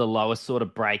has the lowest sort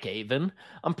of break even.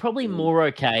 I'm probably more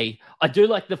okay. I do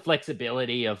like the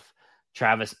flexibility of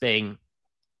Travis being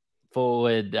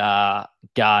forward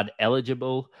guard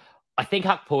eligible. I think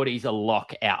Hakporty's a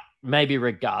lock out, maybe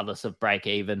regardless of break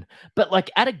even. But like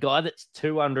at a guy that's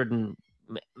 200 and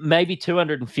maybe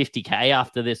 250K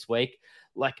after this week,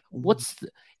 like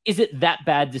is it that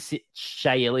bad to sit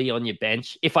Shea Illy on your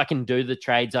bench if I can do the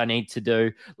trades I need to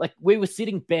do? Like we were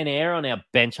sitting Ben Air on our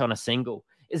bench on a single.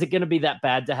 Is it going to be that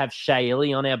bad to have Shea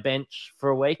Illy on our bench for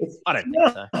a week? I don't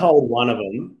think so. Hold one of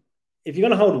them. If you're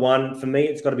going to hold one, for me,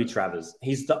 it's got to be Travers.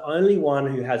 He's the only one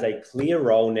who has a clear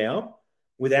role now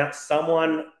without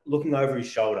someone looking over his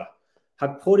shoulder.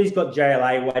 Hakporty's got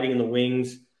JLA waiting in the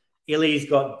wings. Illy's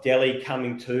got Delhi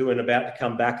coming too and about to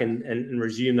come back and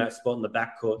resume that spot in the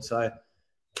backcourt. So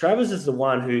Travers is the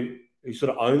one who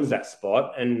sort of owns that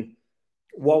spot. And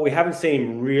while we haven't seen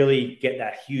him really get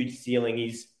that huge ceiling,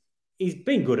 he's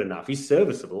been good enough. He's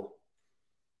serviceable.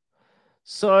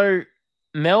 So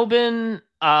Melbourne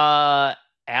are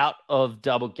out of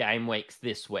double game weeks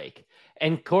this week.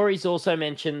 And Corey's also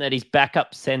mentioned that his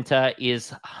backup center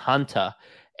is Hunter.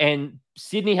 And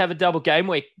Sydney have a double game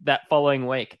week that following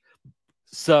week.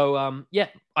 So,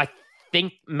 I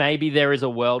think maybe there is a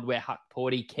world where Huck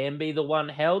Porty can be the one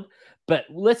held, but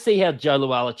let's see how Joe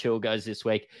Lualachul goes this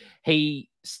week. He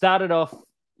started off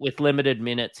with limited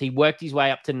minutes. He worked his way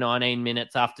up to 19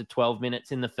 minutes after 12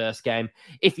 minutes in the first game.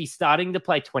 If he's starting to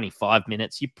play 25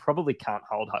 minutes, you probably can't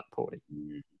hold Huck Porty.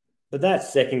 But that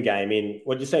second game in,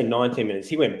 what did you say, 19 minutes,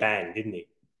 he went bang, didn't he?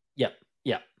 Yep.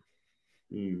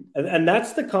 And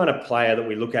that's the kind of player that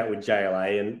we look at with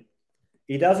JLA, and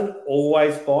he doesn't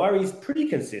always fire. He's pretty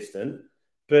consistent,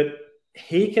 but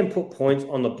he can put points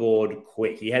on the board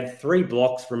quick. He had 3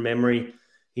 blocks from memory.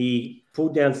 He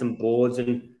pulled down some boards,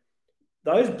 and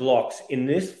those blocks in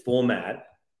this format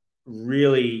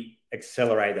really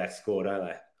accelerate that score, don't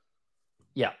they?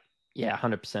 Yeah,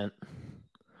 100%.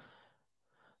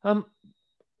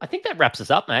 I think that wraps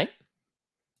us up, mate.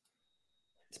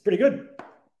 It's pretty good.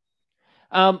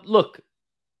 Look,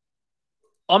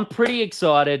 I'm pretty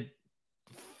excited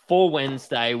for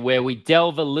Wednesday, where we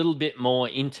delve a little bit more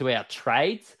into our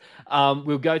trades.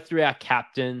 We'll go through our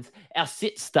captains, our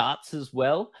sit starts as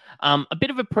well. A bit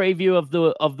of a preview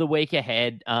of the week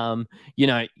ahead.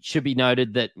 Should be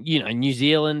noted that New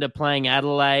Zealand are playing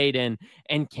Adelaide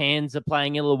and Cairns are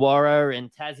playing Illawarra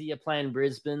and Tassie are playing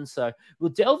Brisbane. So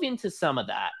we'll delve into some of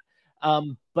that.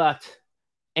 But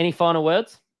any final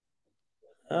words?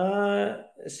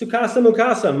 Sukasa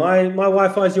Mukasa. My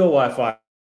Wi-Fi is your Wi-Fi.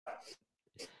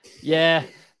 Yeah.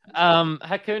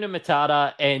 Hakuna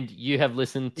Matata, and you have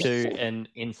listened to an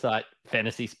Insight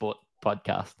Fantasy Sport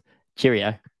podcast.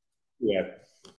 Cheerio. Yeah.